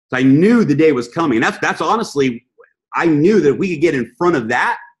 So I knew the day was coming. And that's honestly, I knew that if we could get in front of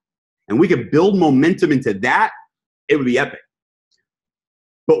that and we could build momentum into that, it would be epic.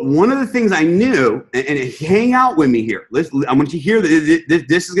 But one of the things I knew, and hang out with me here. I want you to hear that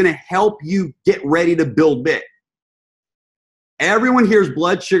this is going to help you get ready to build big. Everyone hears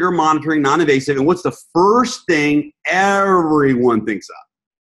blood sugar monitoring, non-invasive, and what's the first thing everyone thinks of?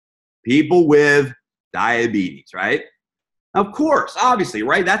 People with diabetes, right? Of course, obviously,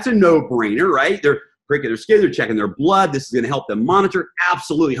 right? That's a no-brainer, right? They're pricking their skin, they're checking their blood. This is going to help them monitor.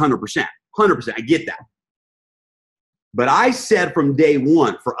 Absolutely, 100%. 100%. I get that. But I said from day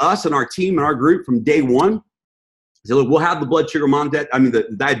one, for us and our team and our group from day one, I said, look, we'll have the blood sugar monitor,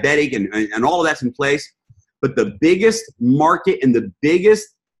 the diabetic and all of that's in place. But the biggest market and the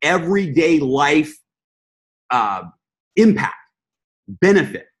biggest everyday life impact,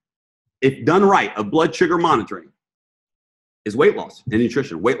 benefit, if done right, of blood sugar monitoring is weight loss and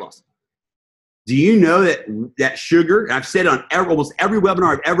nutrition, weight loss. Do you know that sugar, and I've said it on almost every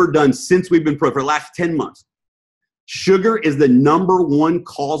webinar I've ever done since we've been pro for the last 10 months, sugar is the #1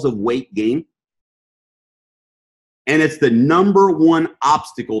 cause of weight gain. And it's the #1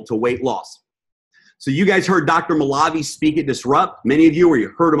 obstacle to weight loss. So you guys heard Dr. Malavi speak at Disrupt. Many of you, or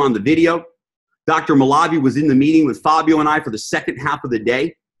you heard him on the video. Dr. Malavi was in the meeting with Fabio and I for the second half of the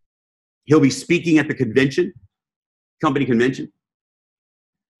day. He'll be speaking at the convention, company convention.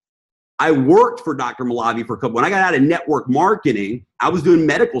 I worked for Dr. Malavi for a couple. When I got out of network marketing, I was doing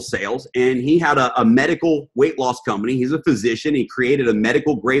medical sales, and he had a medical weight loss company. He's a physician. He created a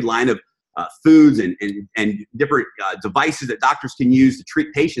medical grade line of foods and different devices that doctors can use to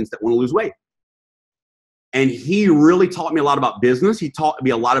treat patients that want to lose weight. And he really taught me a lot about business. He taught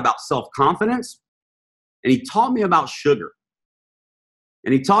me a lot about self-confidence. And he taught me about sugar.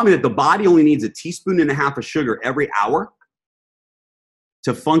 And he taught me that the body only needs 1.5 teaspoons of sugar every hour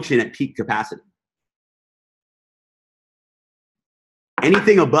to function at peak capacity.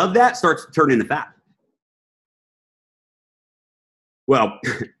 Anything above that starts to turn into fat. Well,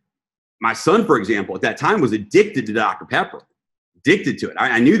 my son, for example, at that time was addicted to Dr. Pepper. Addicted to it.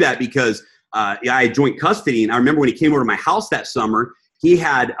 I knew that because I had joint custody, and I remember when he came over to my house that summer, he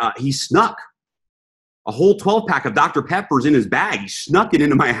snuck a whole 12-pack of Dr. Peppers in his bag. He snuck it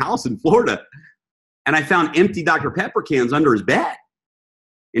into my house in Florida, and I found empty Dr. Pepper cans under his bed.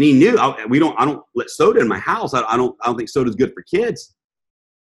 And he knew I don't let soda in my house. I don't think soda's good for kids.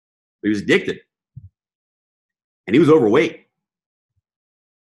 But he was addicted, and he was overweight.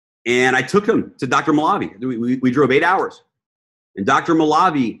 And I took him to Dr. Malavi. We drove 8 hours, and Dr.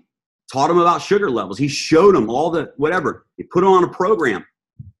 Malavi taught him about sugar levels. He showed him all the whatever. He put him on a program.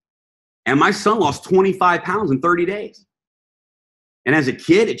 And my son lost 25 pounds in 30 days. And as a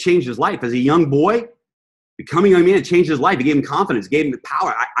kid, it changed his life. As a young boy, becoming a young man, it changed his life. It gave him confidence, gave him the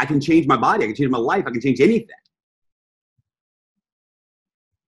power. I can change my body. I can change my life. I can change anything.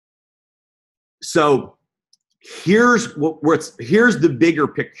 So here's the bigger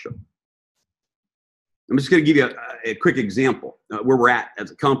picture. I'm just going to give you a quick example where we're at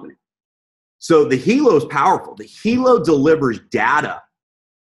as a company. So the Helo is powerful. The Helo delivers data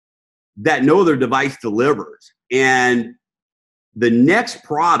that no other device delivers. And the next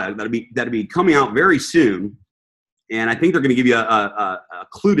product that'll be coming out very soon, and I think they're going to give you a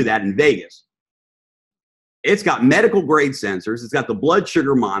clue to that in Vegas. It's got medical grade sensors. It's got the blood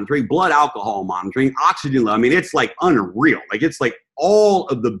sugar monitoring, blood alcohol monitoring, oxygen level. I mean, it's like unreal. Like it's like all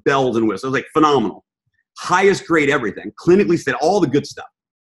of the bells and whistles. It's like phenomenal. Highest grade everything. Clinically said all the good stuff.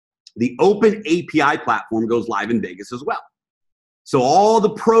 The open API platform goes live in Vegas as well. So all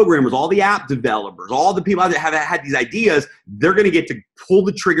the programmers, all the app developers, all the people that have had these ideas, they're going to get to pull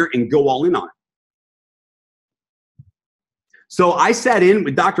the trigger and go all in on it. So I sat in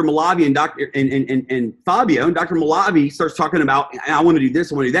with Dr. Malavi and Fabio, and Dr. Malavi starts talking about, I want to do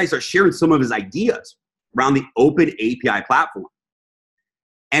this, I want to do that. He starts sharing some of his ideas around the open API platform.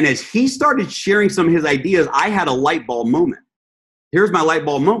 And as he started sharing some of his ideas, I had a light bulb moment. Here's my light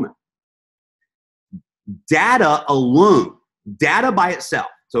bulb moment. Data alone, data by itself.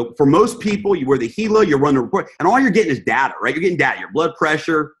 So for most people, you wear the Helo, you run the report, and all you're getting is data, right? You're getting data, your blood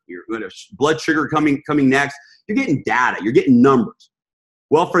pressure, your blood sugar coming next. You're getting data, you're getting numbers.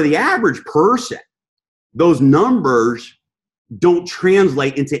 Well, for the average person, those numbers don't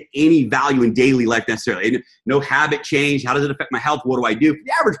translate into any value in daily life necessarily. No habit change. How does it affect my health? What do I do? For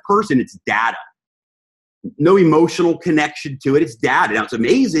the average person, it's data. No emotional connection to it. It's data. Now, it's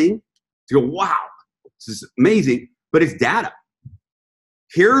amazing to go, wow, this is amazing, but it's data.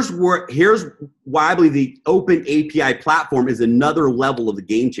 Here's why I believe the open API platform is another level of the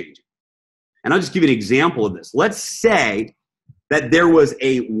game changing. And I'll just give you an example of this. Let's say that there was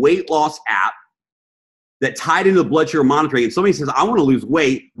a weight loss app that tied into the blood sugar monitoring, and somebody says, I want to lose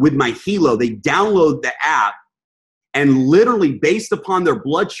weight with my Helo. They download the app, and literally based upon their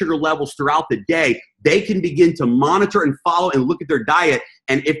blood sugar levels throughout the day, they can begin to monitor and follow and look at their diet.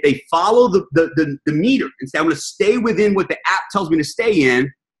 And if they follow the meter and say, I'm going to stay within what the app tells me to stay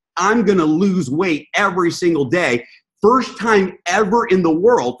in, I'm going to lose weight every single day. First time ever in the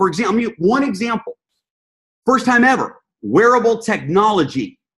world. For example, I'll give you one example. First time ever, wearable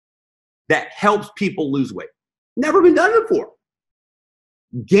technology that helps people lose weight. Never been done before.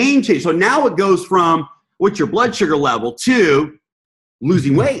 Game change. So now it goes from what's your blood sugar level to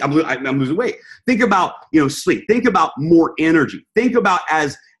losing weight. I'm losing weight. Think about, sleep. Think about more energy. Think about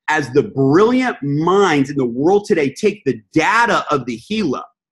as the brilliant minds in the world today take the data of the Helo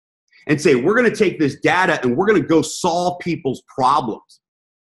and say, we're going to take this data and we're going to go solve people's problems.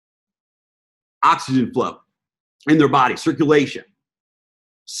 Oxygen flow in their body, circulation,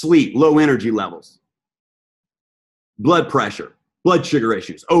 sleep, low energy levels, blood pressure, blood sugar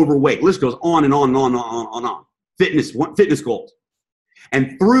issues, overweight. List goes on and on and on and on and on. Fitness goals.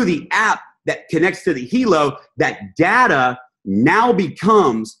 And through the app that connects to the Helo, that data now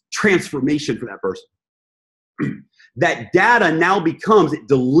becomes transformation for that person. That data now becomes, it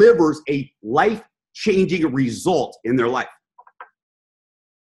delivers a life-changing result in their life.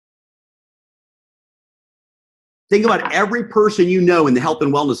 Think about every person you know in the health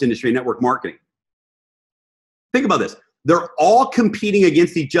and wellness industry, network marketing. Think about this. They're all competing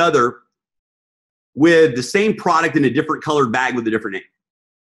against each other with the same product in a different colored bag with a different name.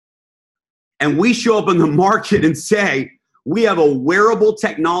 And we show up in the market and say, we have a wearable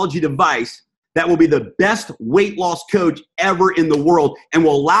technology device that will be the best weight loss coach ever in the world and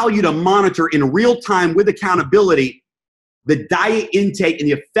will allow you to monitor in real time with accountability the diet intake and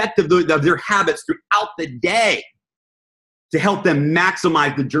the effect of their habits throughout the day to help them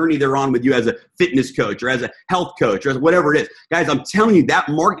maximize the journey they're on with you as a fitness coach or as a health coach or as whatever it is. Guys, I'm telling you, that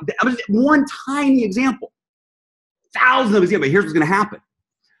market, that was one tiny example. Thousands of examples. Here's what's going to happen.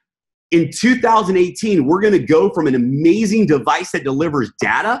 In 2018, we're going to go from an amazing device that delivers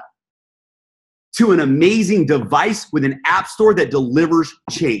data to an amazing device with an app store that delivers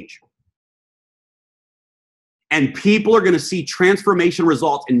change. And people are going to see transformation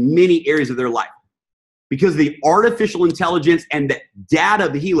results in many areas of their life because the artificial intelligence and the data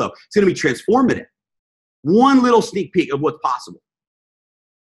of the Helo is going to be transformative. One little sneak peek of what's possible.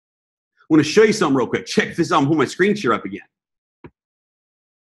 I want to show you something real quick. Check this out. I'm putting my screen share up again.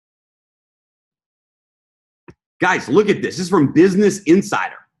 Guys, look at this. This is from Business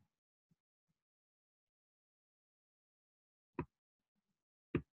Insider.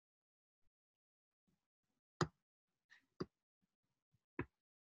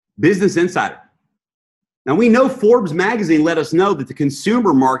 Business Insider. Now, we know Forbes magazine let us know that the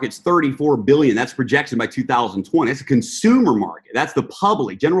consumer market's $34 billion. That's projection by 2020. It's a consumer market. That's the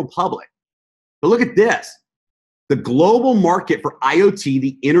public, general public. But look at this. The global market for IoT,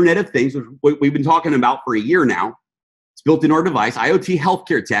 the Internet of Things, which we've been talking about for a year now, it's built in our device, IoT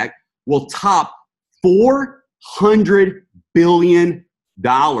healthcare tech, will top $400 billion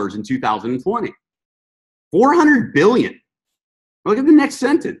in 2020. $400 billion. Look at the next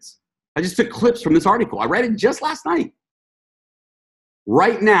sentence. I just took clips from this article. I read it just last night.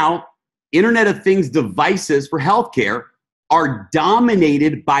 Right now, Internet of Things devices for healthcare are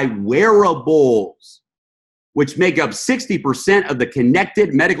dominated by wearables, which make up 60% of the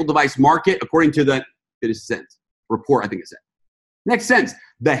connected medical device market, according to the report, I think it said. Next sentence.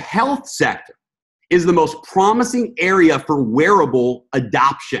 The health sector is the most promising area for wearable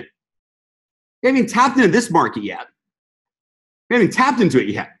adoption. They haven't even tapped into this market yet. They haven't even tapped into it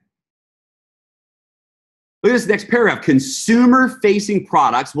yet. Look at this next paragraph. Consumer-facing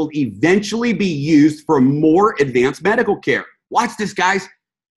products will eventually be used for more advanced medical care. Watch this, guys.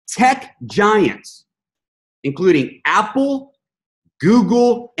 Tech giants, including Apple,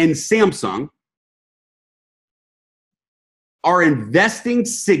 Google, and Samsung, are investing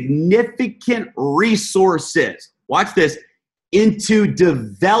significant resources, watch this, into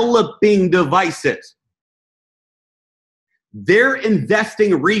developing devices. They're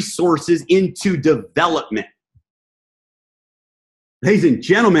investing resources into development. Ladies and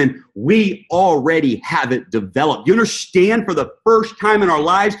gentlemen, we already have it developed. You understand, for the first time in our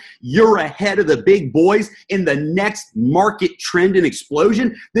lives, you're ahead of the big boys in the next market trend and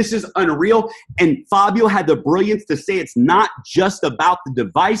explosion. This is unreal. And Fabio had the brilliance to say it's not just about the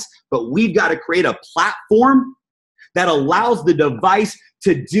device, but we've got to create a platform that allows the device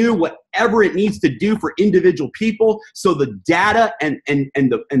to do whatever it needs to do for individual people, so the data and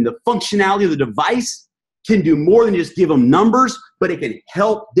the functionality of the device can do more than just give them numbers, but it can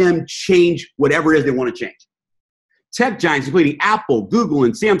help them change whatever it is they want to change. Tech giants, including Apple, Google,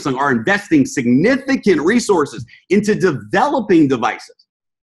 and Samsung, are investing significant resources into developing devices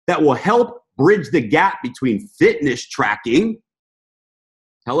that will help bridge the gap between fitness tracking,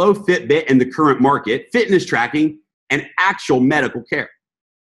 hello Fitbit and the current market, fitness tracking, and actual medical care.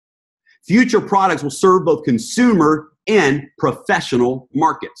 Future products will serve both consumer and professional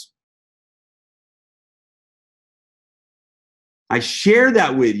markets. I share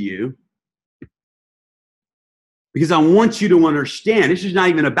that with you because I want you to understand this is not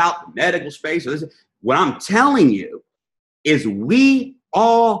even about the medical space. What I'm telling you is we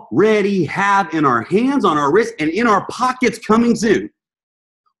already have in our hands, on our wrists, and in our pockets coming soon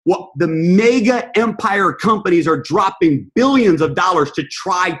what the mega empire companies are dropping billions of dollars to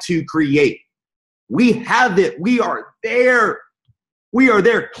try to create. We have it. We are there. We are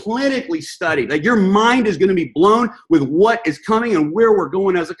there, clinically studied. Like, your mind is going to be blown with what is coming and where we're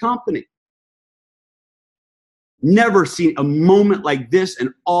going as a company. Never seen a moment like this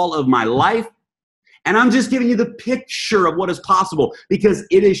in all of my life. And I'm just giving you the picture of what is possible because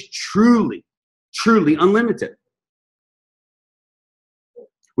it is truly, truly unlimited.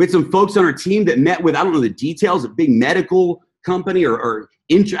 We had some folks on our team that met with, I don't know the details, a big medical company I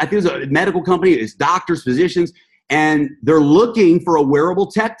think it was a medical company. It's doctors, physicians. And they're looking for a wearable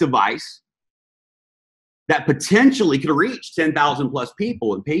tech device that potentially could reach 10,000 plus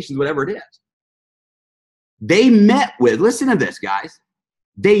people and patients, whatever it is. They met with, listen to this, guys.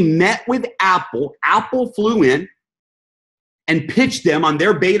 They met with Apple. Apple flew in and pitched them on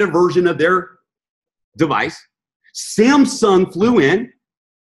their beta version of their device. Samsung flew in,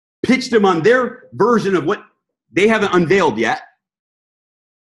 pitched them on their version of what they haven't unveiled yet.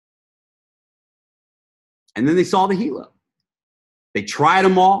 And then they saw the helo. They tried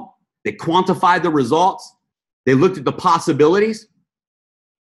them all. They quantified the results. They looked at the possibilities.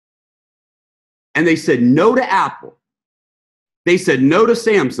 And they said no to Apple. They said no to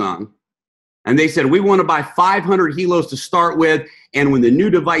Samsung. And they said, we want to buy 500 helos to start with. And when the new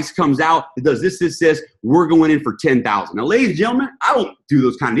device comes out, it does this, we're going in for 10,000. Now, ladies and gentlemen, I don't do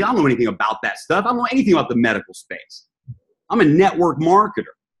those kind of deals. I don't know anything about that stuff. I don't know anything about the medical space. I'm a network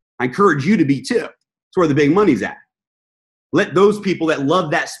marketer. I encourage you to be too. That's where the big money's at. Let those people that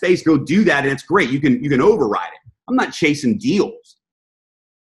love that space go do that, and it's great. You can override it. I'm not chasing deals.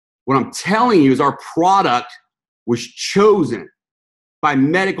 What I'm telling you is our product was chosen by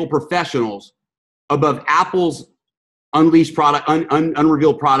medical professionals above Apple's unleashed product,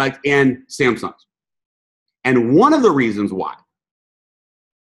 unrevealed product, and Samsung's. And one of the reasons why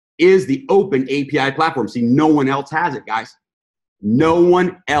is the open API platform. See, no one else has it, guys. No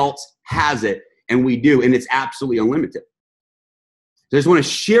one else has it. And we do, and it's absolutely unlimited. So I just want to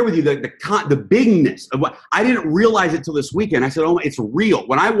share with you the bigness of what I didn't realize it till this weekend. I said, oh, it's real.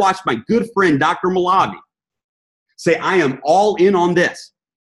 When I watched my good friend, Dr. Malavi, say, I am all in on this,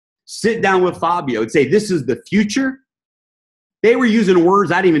 sit down with Fabio and say, this is the future. They were using words,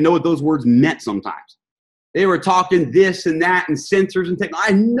 I didn't even know what those words meant sometimes. They were talking this and that and sensors and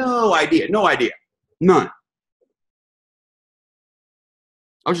technology. I had no idea, none.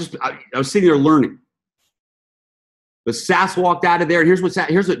 I was sitting there learning. But Sass walked out of there, and here's what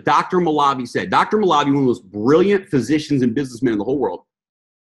Dr. Malavi said. Dr. Malavi, one of the most brilliant physicians and businessmen in the whole world,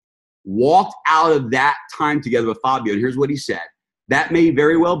 walked out of that time together with Fabio, and here's what he said. That may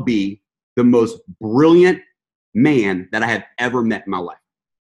very well be the most brilliant man that I have ever met in my life.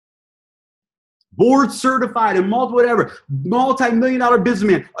 Board certified and multi-million-dollar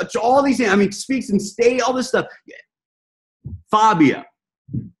businessman, all these things. I mean, speaks and stay, all this stuff. Fabio,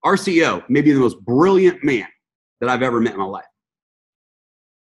 our CEO, may be the most brilliant man that I've ever met in my life.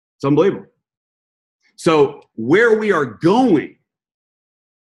 It's unbelievable. So where we are going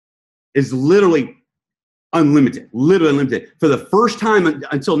is literally unlimited, literally unlimited. For the first time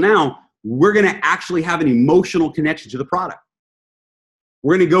until now, we're going to actually have an emotional connection to the product.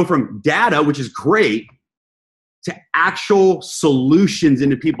 We're going to go from data, which is great, to actual solutions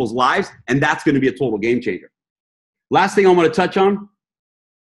into people's lives, and that's going to be a total game changer. Last thing I want to touch on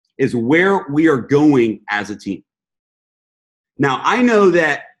is where we are going as a team. Now, I know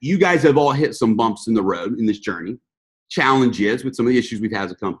that you guys have all hit some bumps in the road in this journey, challenges with some of the issues we've had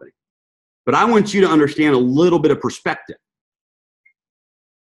as a company. But I want you to understand a little bit of perspective.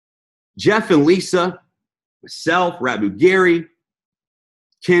 Jeff and Lisa, myself, Rabu Gary,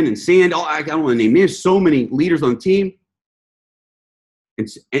 Ken and Sand, I don't want to name, there's so many leaders on the team.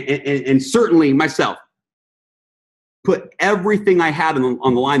 And certainly myself, put everything I had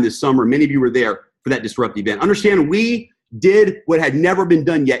on the line this summer. Many of you were there for that Disrupt event. Understand, we did what had never been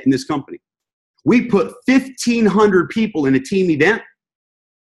done yet in this company. We put 1,500 people in a team event,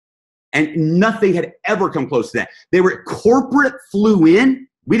 and nothing had ever come close to that. Corporate flew in.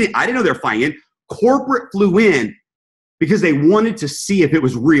 I didn't know they were flying in. Corporate flew in because they wanted to see if it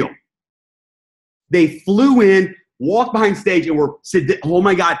was real. They flew in, walked behind stage, and said, oh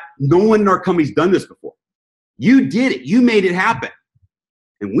my God, no one in our company's done this before. You did it. You made it happen.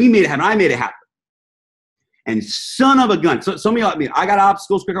 And we made it happen. I made it happen. And son of a gun. So some of y'all, I got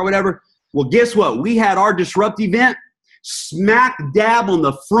obstacles quicker or whatever. Well, guess what? We had our Disrupt event smack dab on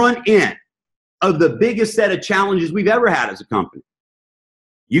the front end of the biggest set of challenges we've ever had as a company.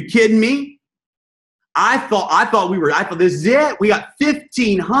 You kidding me? I thought this is it. We got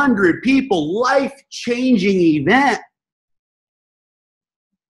 1,500 people, life-changing event.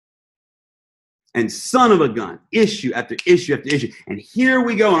 And son of a gun, issue after issue after issue. And here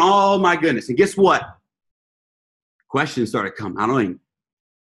we go, and oh my goodness. And guess what? Questions started coming.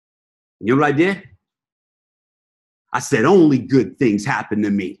 You know what I did? I said, only good things happen to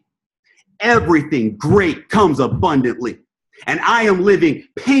me. Everything great comes abundantly. And I am living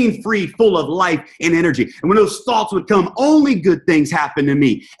pain-free, full of life and energy. And when those thoughts would come, only good things happen to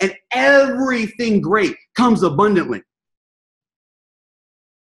me. And everything great comes abundantly.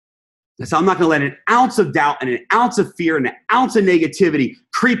 And so I'm not going to let an ounce of doubt and an ounce of fear and an ounce of negativity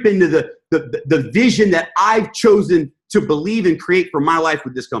creep into the vision that I've chosen to believe and create for my life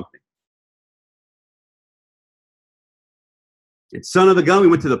with this company. And son of a gun, we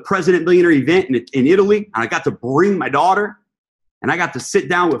went to the President Millionaire event in Italy, and I got to bring my daughter, and I got to sit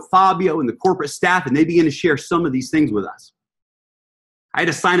down with Fabio and the corporate staff, and they began to share some of these things with us. I had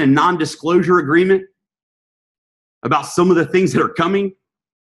to sign a non-disclosure agreement about some of the things that are coming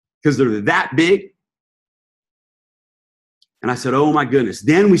because they're that big. And I said, oh my goodness.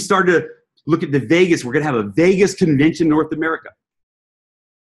 Then we started to look at the Vegas. We're going to have a Vegas convention in North America.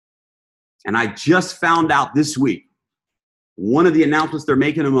 And I just found out this week, one of the announcements they're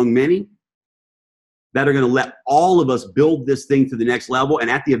making among many that are going to let all of us build this thing to the next level.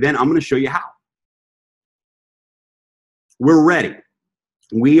 And at the event, I'm going to show you how. We're ready.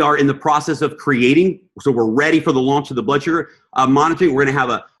 We are in the process of creating. So we're ready for the launch of the blood sugar monitoring. We're going to have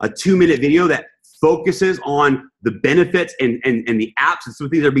a 2-minute video that focuses on the benefits and the apps and some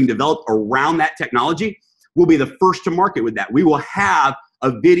things that are being developed around that technology. We'll be the first to market with that. We will have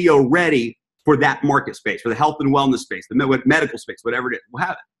a video ready for that market space, for the health and wellness space, the medical space, whatever it is. We'll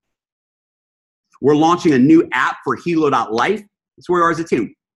have it. We're launching a new app for Hilo.life. That's where we are as a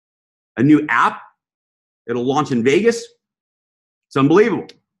team. A new app. It'll launch in Vegas. It's unbelievable.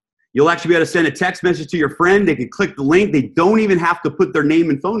 You'll actually be able to send a text message to your friend. They can click the link. They don't even have to put their name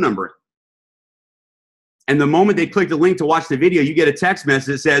and phone number in. And the moment they click the link to watch the video, you get a text message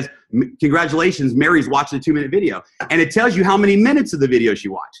that says, congratulations, Mary's watching the 2-minute video. And it tells you how many minutes of the video she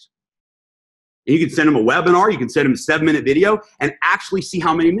watched. And you can send them a webinar, you can send them a 7-minute video and actually see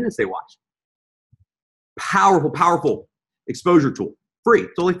how many minutes they watched. Powerful, powerful exposure tool. Free,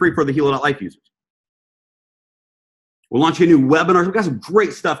 totally free for the Helo.life users. We're launching a new webinar. We've got some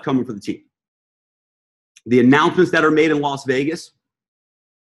great stuff coming for the team. The announcements that are made in Las Vegas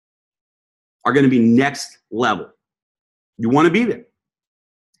are going to be next level. You want to be there.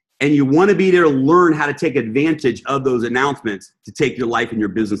 And you want to be there to learn how to take advantage of those announcements to take your life and your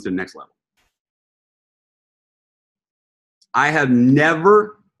business to the next level. I have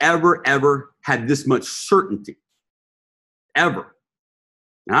never, ever, ever had this much certainty. Ever.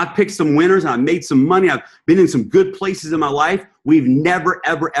 And I've picked some winners and I've made some money. I've been in some good places in my life. We've never,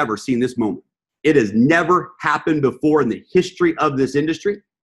 ever, ever seen this moment. It has never happened before in the history of this industry.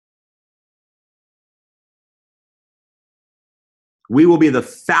 We will be the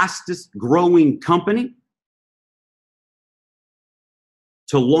fastest growing company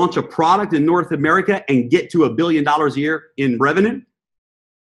to launch a product in North America and get to $1 billion a year in revenue.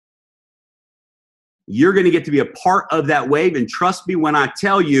 You're going to get to be a part of that wave. And trust me when I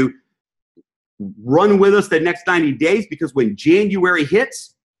tell you, run with us the next 90 days, because when January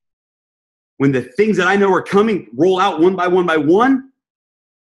hits, when the things that I know are coming roll out one by one by one,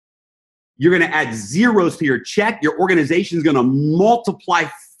 you're going to add zeros to your check. Your organization is going to multiply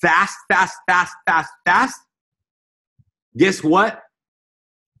fast, fast, fast, fast, fast. Guess what?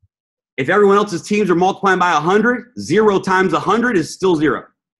 If everyone else's teams are multiplying by 100, 0 times 100 is still 0.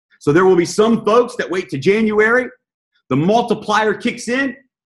 So there will be some folks that wait to January, the multiplier kicks in,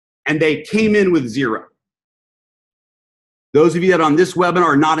 and they came in with 0. Those of you that are on this webinar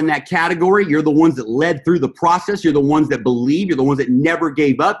are not in that category. You're the ones that led through the process. You're the ones that believe. You're the ones that never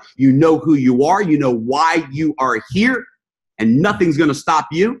gave up. You know who you are. You know why you are here, and nothing's going to stop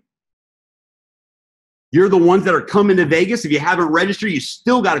you. You're the ones that are coming to Vegas. If you haven't registered, you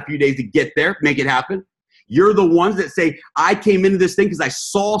still got a few days to get there, make it happen. You're the ones that say, I came into this thing because I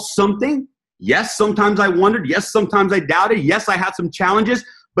saw something. Yes, sometimes I wondered. Yes, sometimes I doubted. Yes, I had some challenges.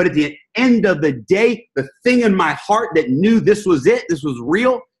 But at the end of the day, the thing in my heart that knew this was it, this was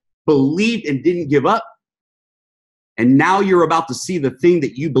real, believed and didn't give up. And now you're about to see the thing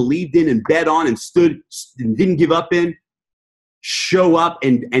that you believed in and bet on and stood and didn't give up in, show up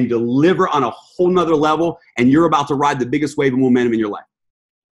and deliver on a whole nother level. And you're about to ride the biggest wave of momentum in your life.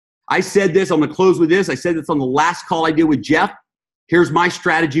 I said this, I'm going to close with this. I said this on the last call I did with Jeff. Here's my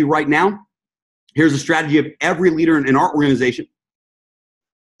strategy right now. Here's the strategy of every leader in our organization.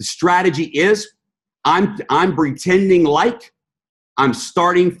 The strategy is I'm pretending like I'm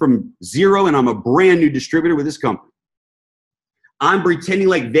starting from 0 and I'm a brand new distributor with this company. I'm pretending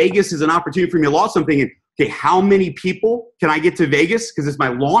like Vegas is an opportunity for me to launch something. And okay, how many people can I get to Vegas? Because it's my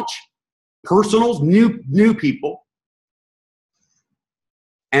launch, personals, new people.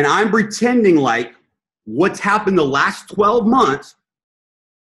 And I'm pretending like what's happened the last 12 months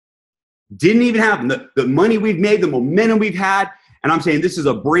didn't even happen. The money we've made, the momentum we've had. And I'm saying this is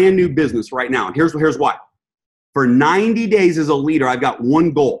a brand new business right now. And here's why. For 90 days as a leader, I've got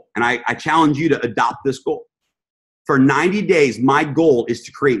one goal. And I challenge you to adopt this goal. For 90 days, my goal is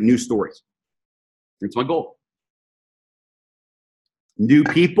to create new stories. It's my goal. New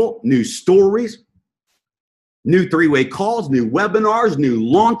people, new stories, new 3-way calls, new webinars, new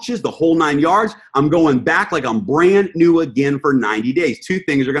launches, the whole 9 yards. I'm going back like I'm brand new again for 90 days. 2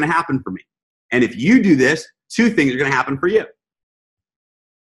 things are going to happen for me. And if you do this, 2 things are going to happen for you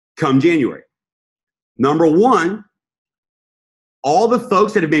come January. Number 1, all the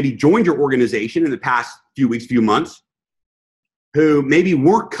folks that have maybe joined your organization in the past few weeks, few months, who maybe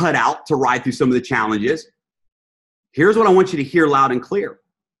weren't cut out to ride through some of the challenges, here's what I want you to hear loud and clear.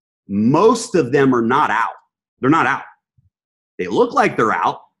 Most of them are not out. They're not out. They look like they're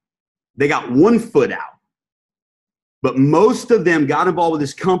out. They got 1 foot out. But most of them got involved with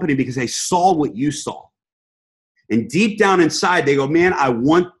this company because they saw what you saw. And deep down inside, they go, man, I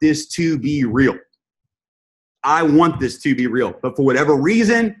want this to be real. I want this to be real. But for whatever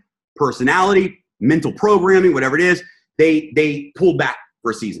reason, personality, mental programming, whatever it is, they pulled back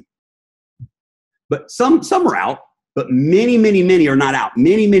for a season. But some are out, but many, many, many are not out.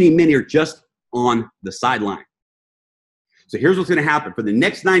 Many, many, many are just on the sideline. So here's what's going to happen. For the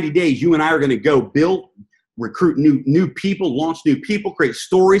next 90 days, you and I are going to go build, recruit new people, launch new people, create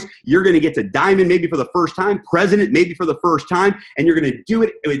stories. You're going to get to Diamond maybe for the first time, President maybe for the first time, and you're going to do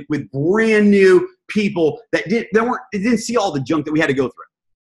it with brand new people that didn't see all the junk that we had to go through.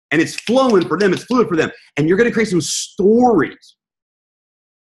 And it's flowing for them. It's fluid for them. And you're going to create some stories.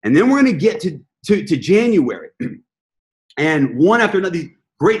 And then we're going to get to to January. And one after another, these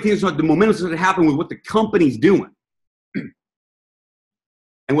great things, the momentum starts to happen with what the company's doing.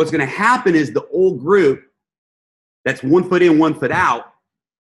 And what's going to happen is the old group that's 1 foot in, 1 foot out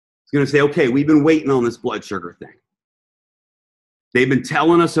is going to say, okay, we've been waiting on this blood sugar thing. They've been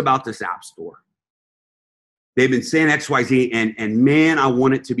telling us about this app store. They've been saying X, Y, Z, and man, I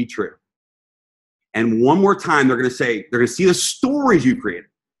want it to be true. And one more time, they're going to say, they're going to see the stories you created.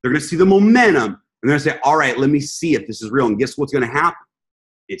 They're going to see the momentum. And they're going to say, all right, let me see if this is real. And guess what's going to happen?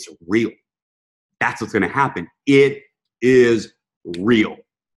 It's real. That's what's going to happen. It is real.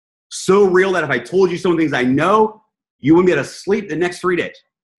 So real that if I told you some things I know, you wouldn't be able to sleep the next 3 days.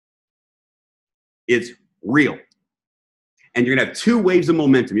 It's real. And you're going to have 2 waves of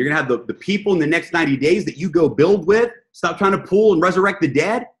momentum. You're going to have the people in the next 90 days that you go build with. Stop trying to pull and resurrect the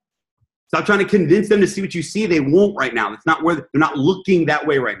dead. Stop trying to convince them to see what you see. They won't right now. That's not where they're not looking that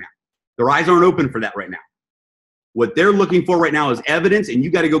way right now. Their eyes aren't open for that right now. What they're looking for right now is evidence, and you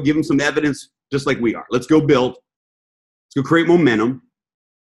got to go give them some evidence just like we are. Let's go build. Let's go create momentum.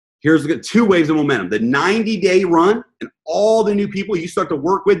 Here's the 2 waves of momentum. The 90-day run and all the new people you start to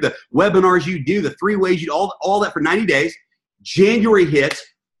work with, the webinars you do, the 3 ways you do, all that for 90 days. January hits,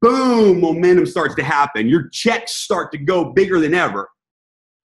 boom, momentum starts to happen. Your checks start to go bigger than ever.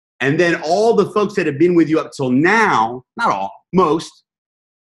 And then all the folks that have been with you up till now, not all, most,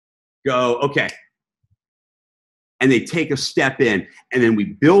 go, okay. And they take a step in, and then we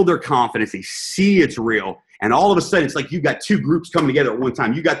build their confidence. They see it's real. And all of a sudden, it's like you've got 2 groups coming together at one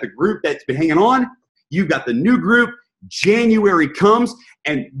time. You got the group that's been hanging on. You've got the new group. January comes,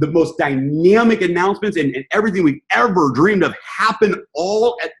 and the most dynamic announcements and everything we've ever dreamed of happen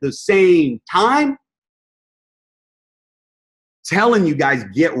all at the same time. Telling you guys,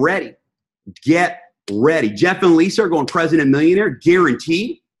 get ready. Get ready. Jeff and Lisa are going president millionaire,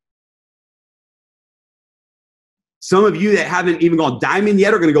 guaranteed. Some of you that haven't even gone diamond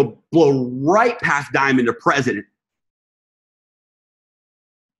yet are going to go blow right past diamond to president.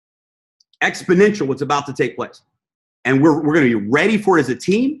 Exponential what's about to take place. And we're going to be ready for it as a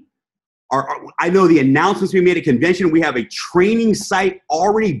team. I know the announcements we made at convention, we have a training site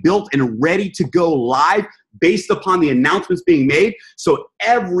already built and ready to go live based upon the announcements being made. So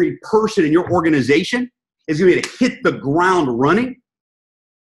every person in your organization is going to be able to hit the ground running.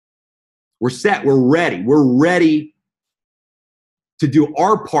 We're set. We're ready. We're ready to do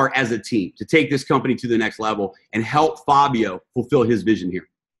our part as a team to take this company to the next level and help Fabio fulfill his vision here.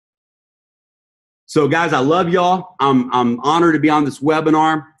 So, guys, I love y'all. I'm honored to be on this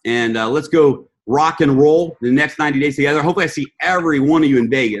webinar, and let's go rock and roll the next 90 days together. Hopefully, I see every one of you in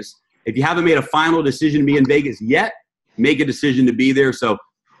Vegas. If you haven't made a final decision to be in Vegas yet, make a decision to be there. So,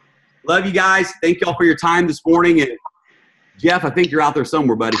 love you guys. Thank y'all for your time this morning. And Jeff, I think you're out there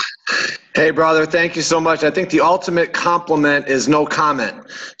somewhere, buddy. Hey, brother, thank you so much. I think the ultimate compliment is no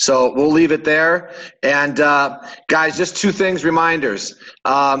comment. So we'll leave it there. And guys, just 2 things, reminders.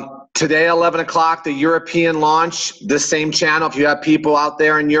 Today, 11 o'clock, the European launch, this same channel, if you have people out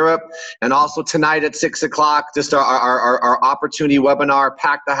there in Europe. And also tonight at 6 o'clock, just our opportunity webinar,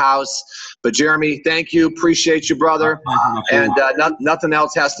 Pack the House. But Jeremy, thank you. Appreciate you, brother. And nothing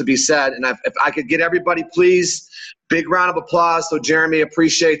else has to be said. And if I could get everybody, please, big round of applause. So Jeremy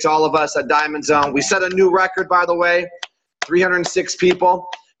appreciates all of us at Diamond Zone. We set a new record, by the way, 306 people.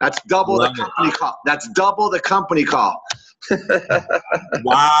 That's double the company call. That's double the company call.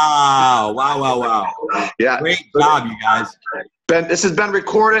 Wow. Yeah. Great job, you guys. This has been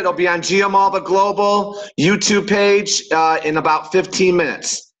recorded. It'll be on Giamalba Global YouTube page in about 15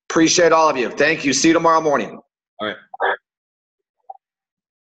 minutes. Appreciate all of you. Thank you. See you tomorrow morning.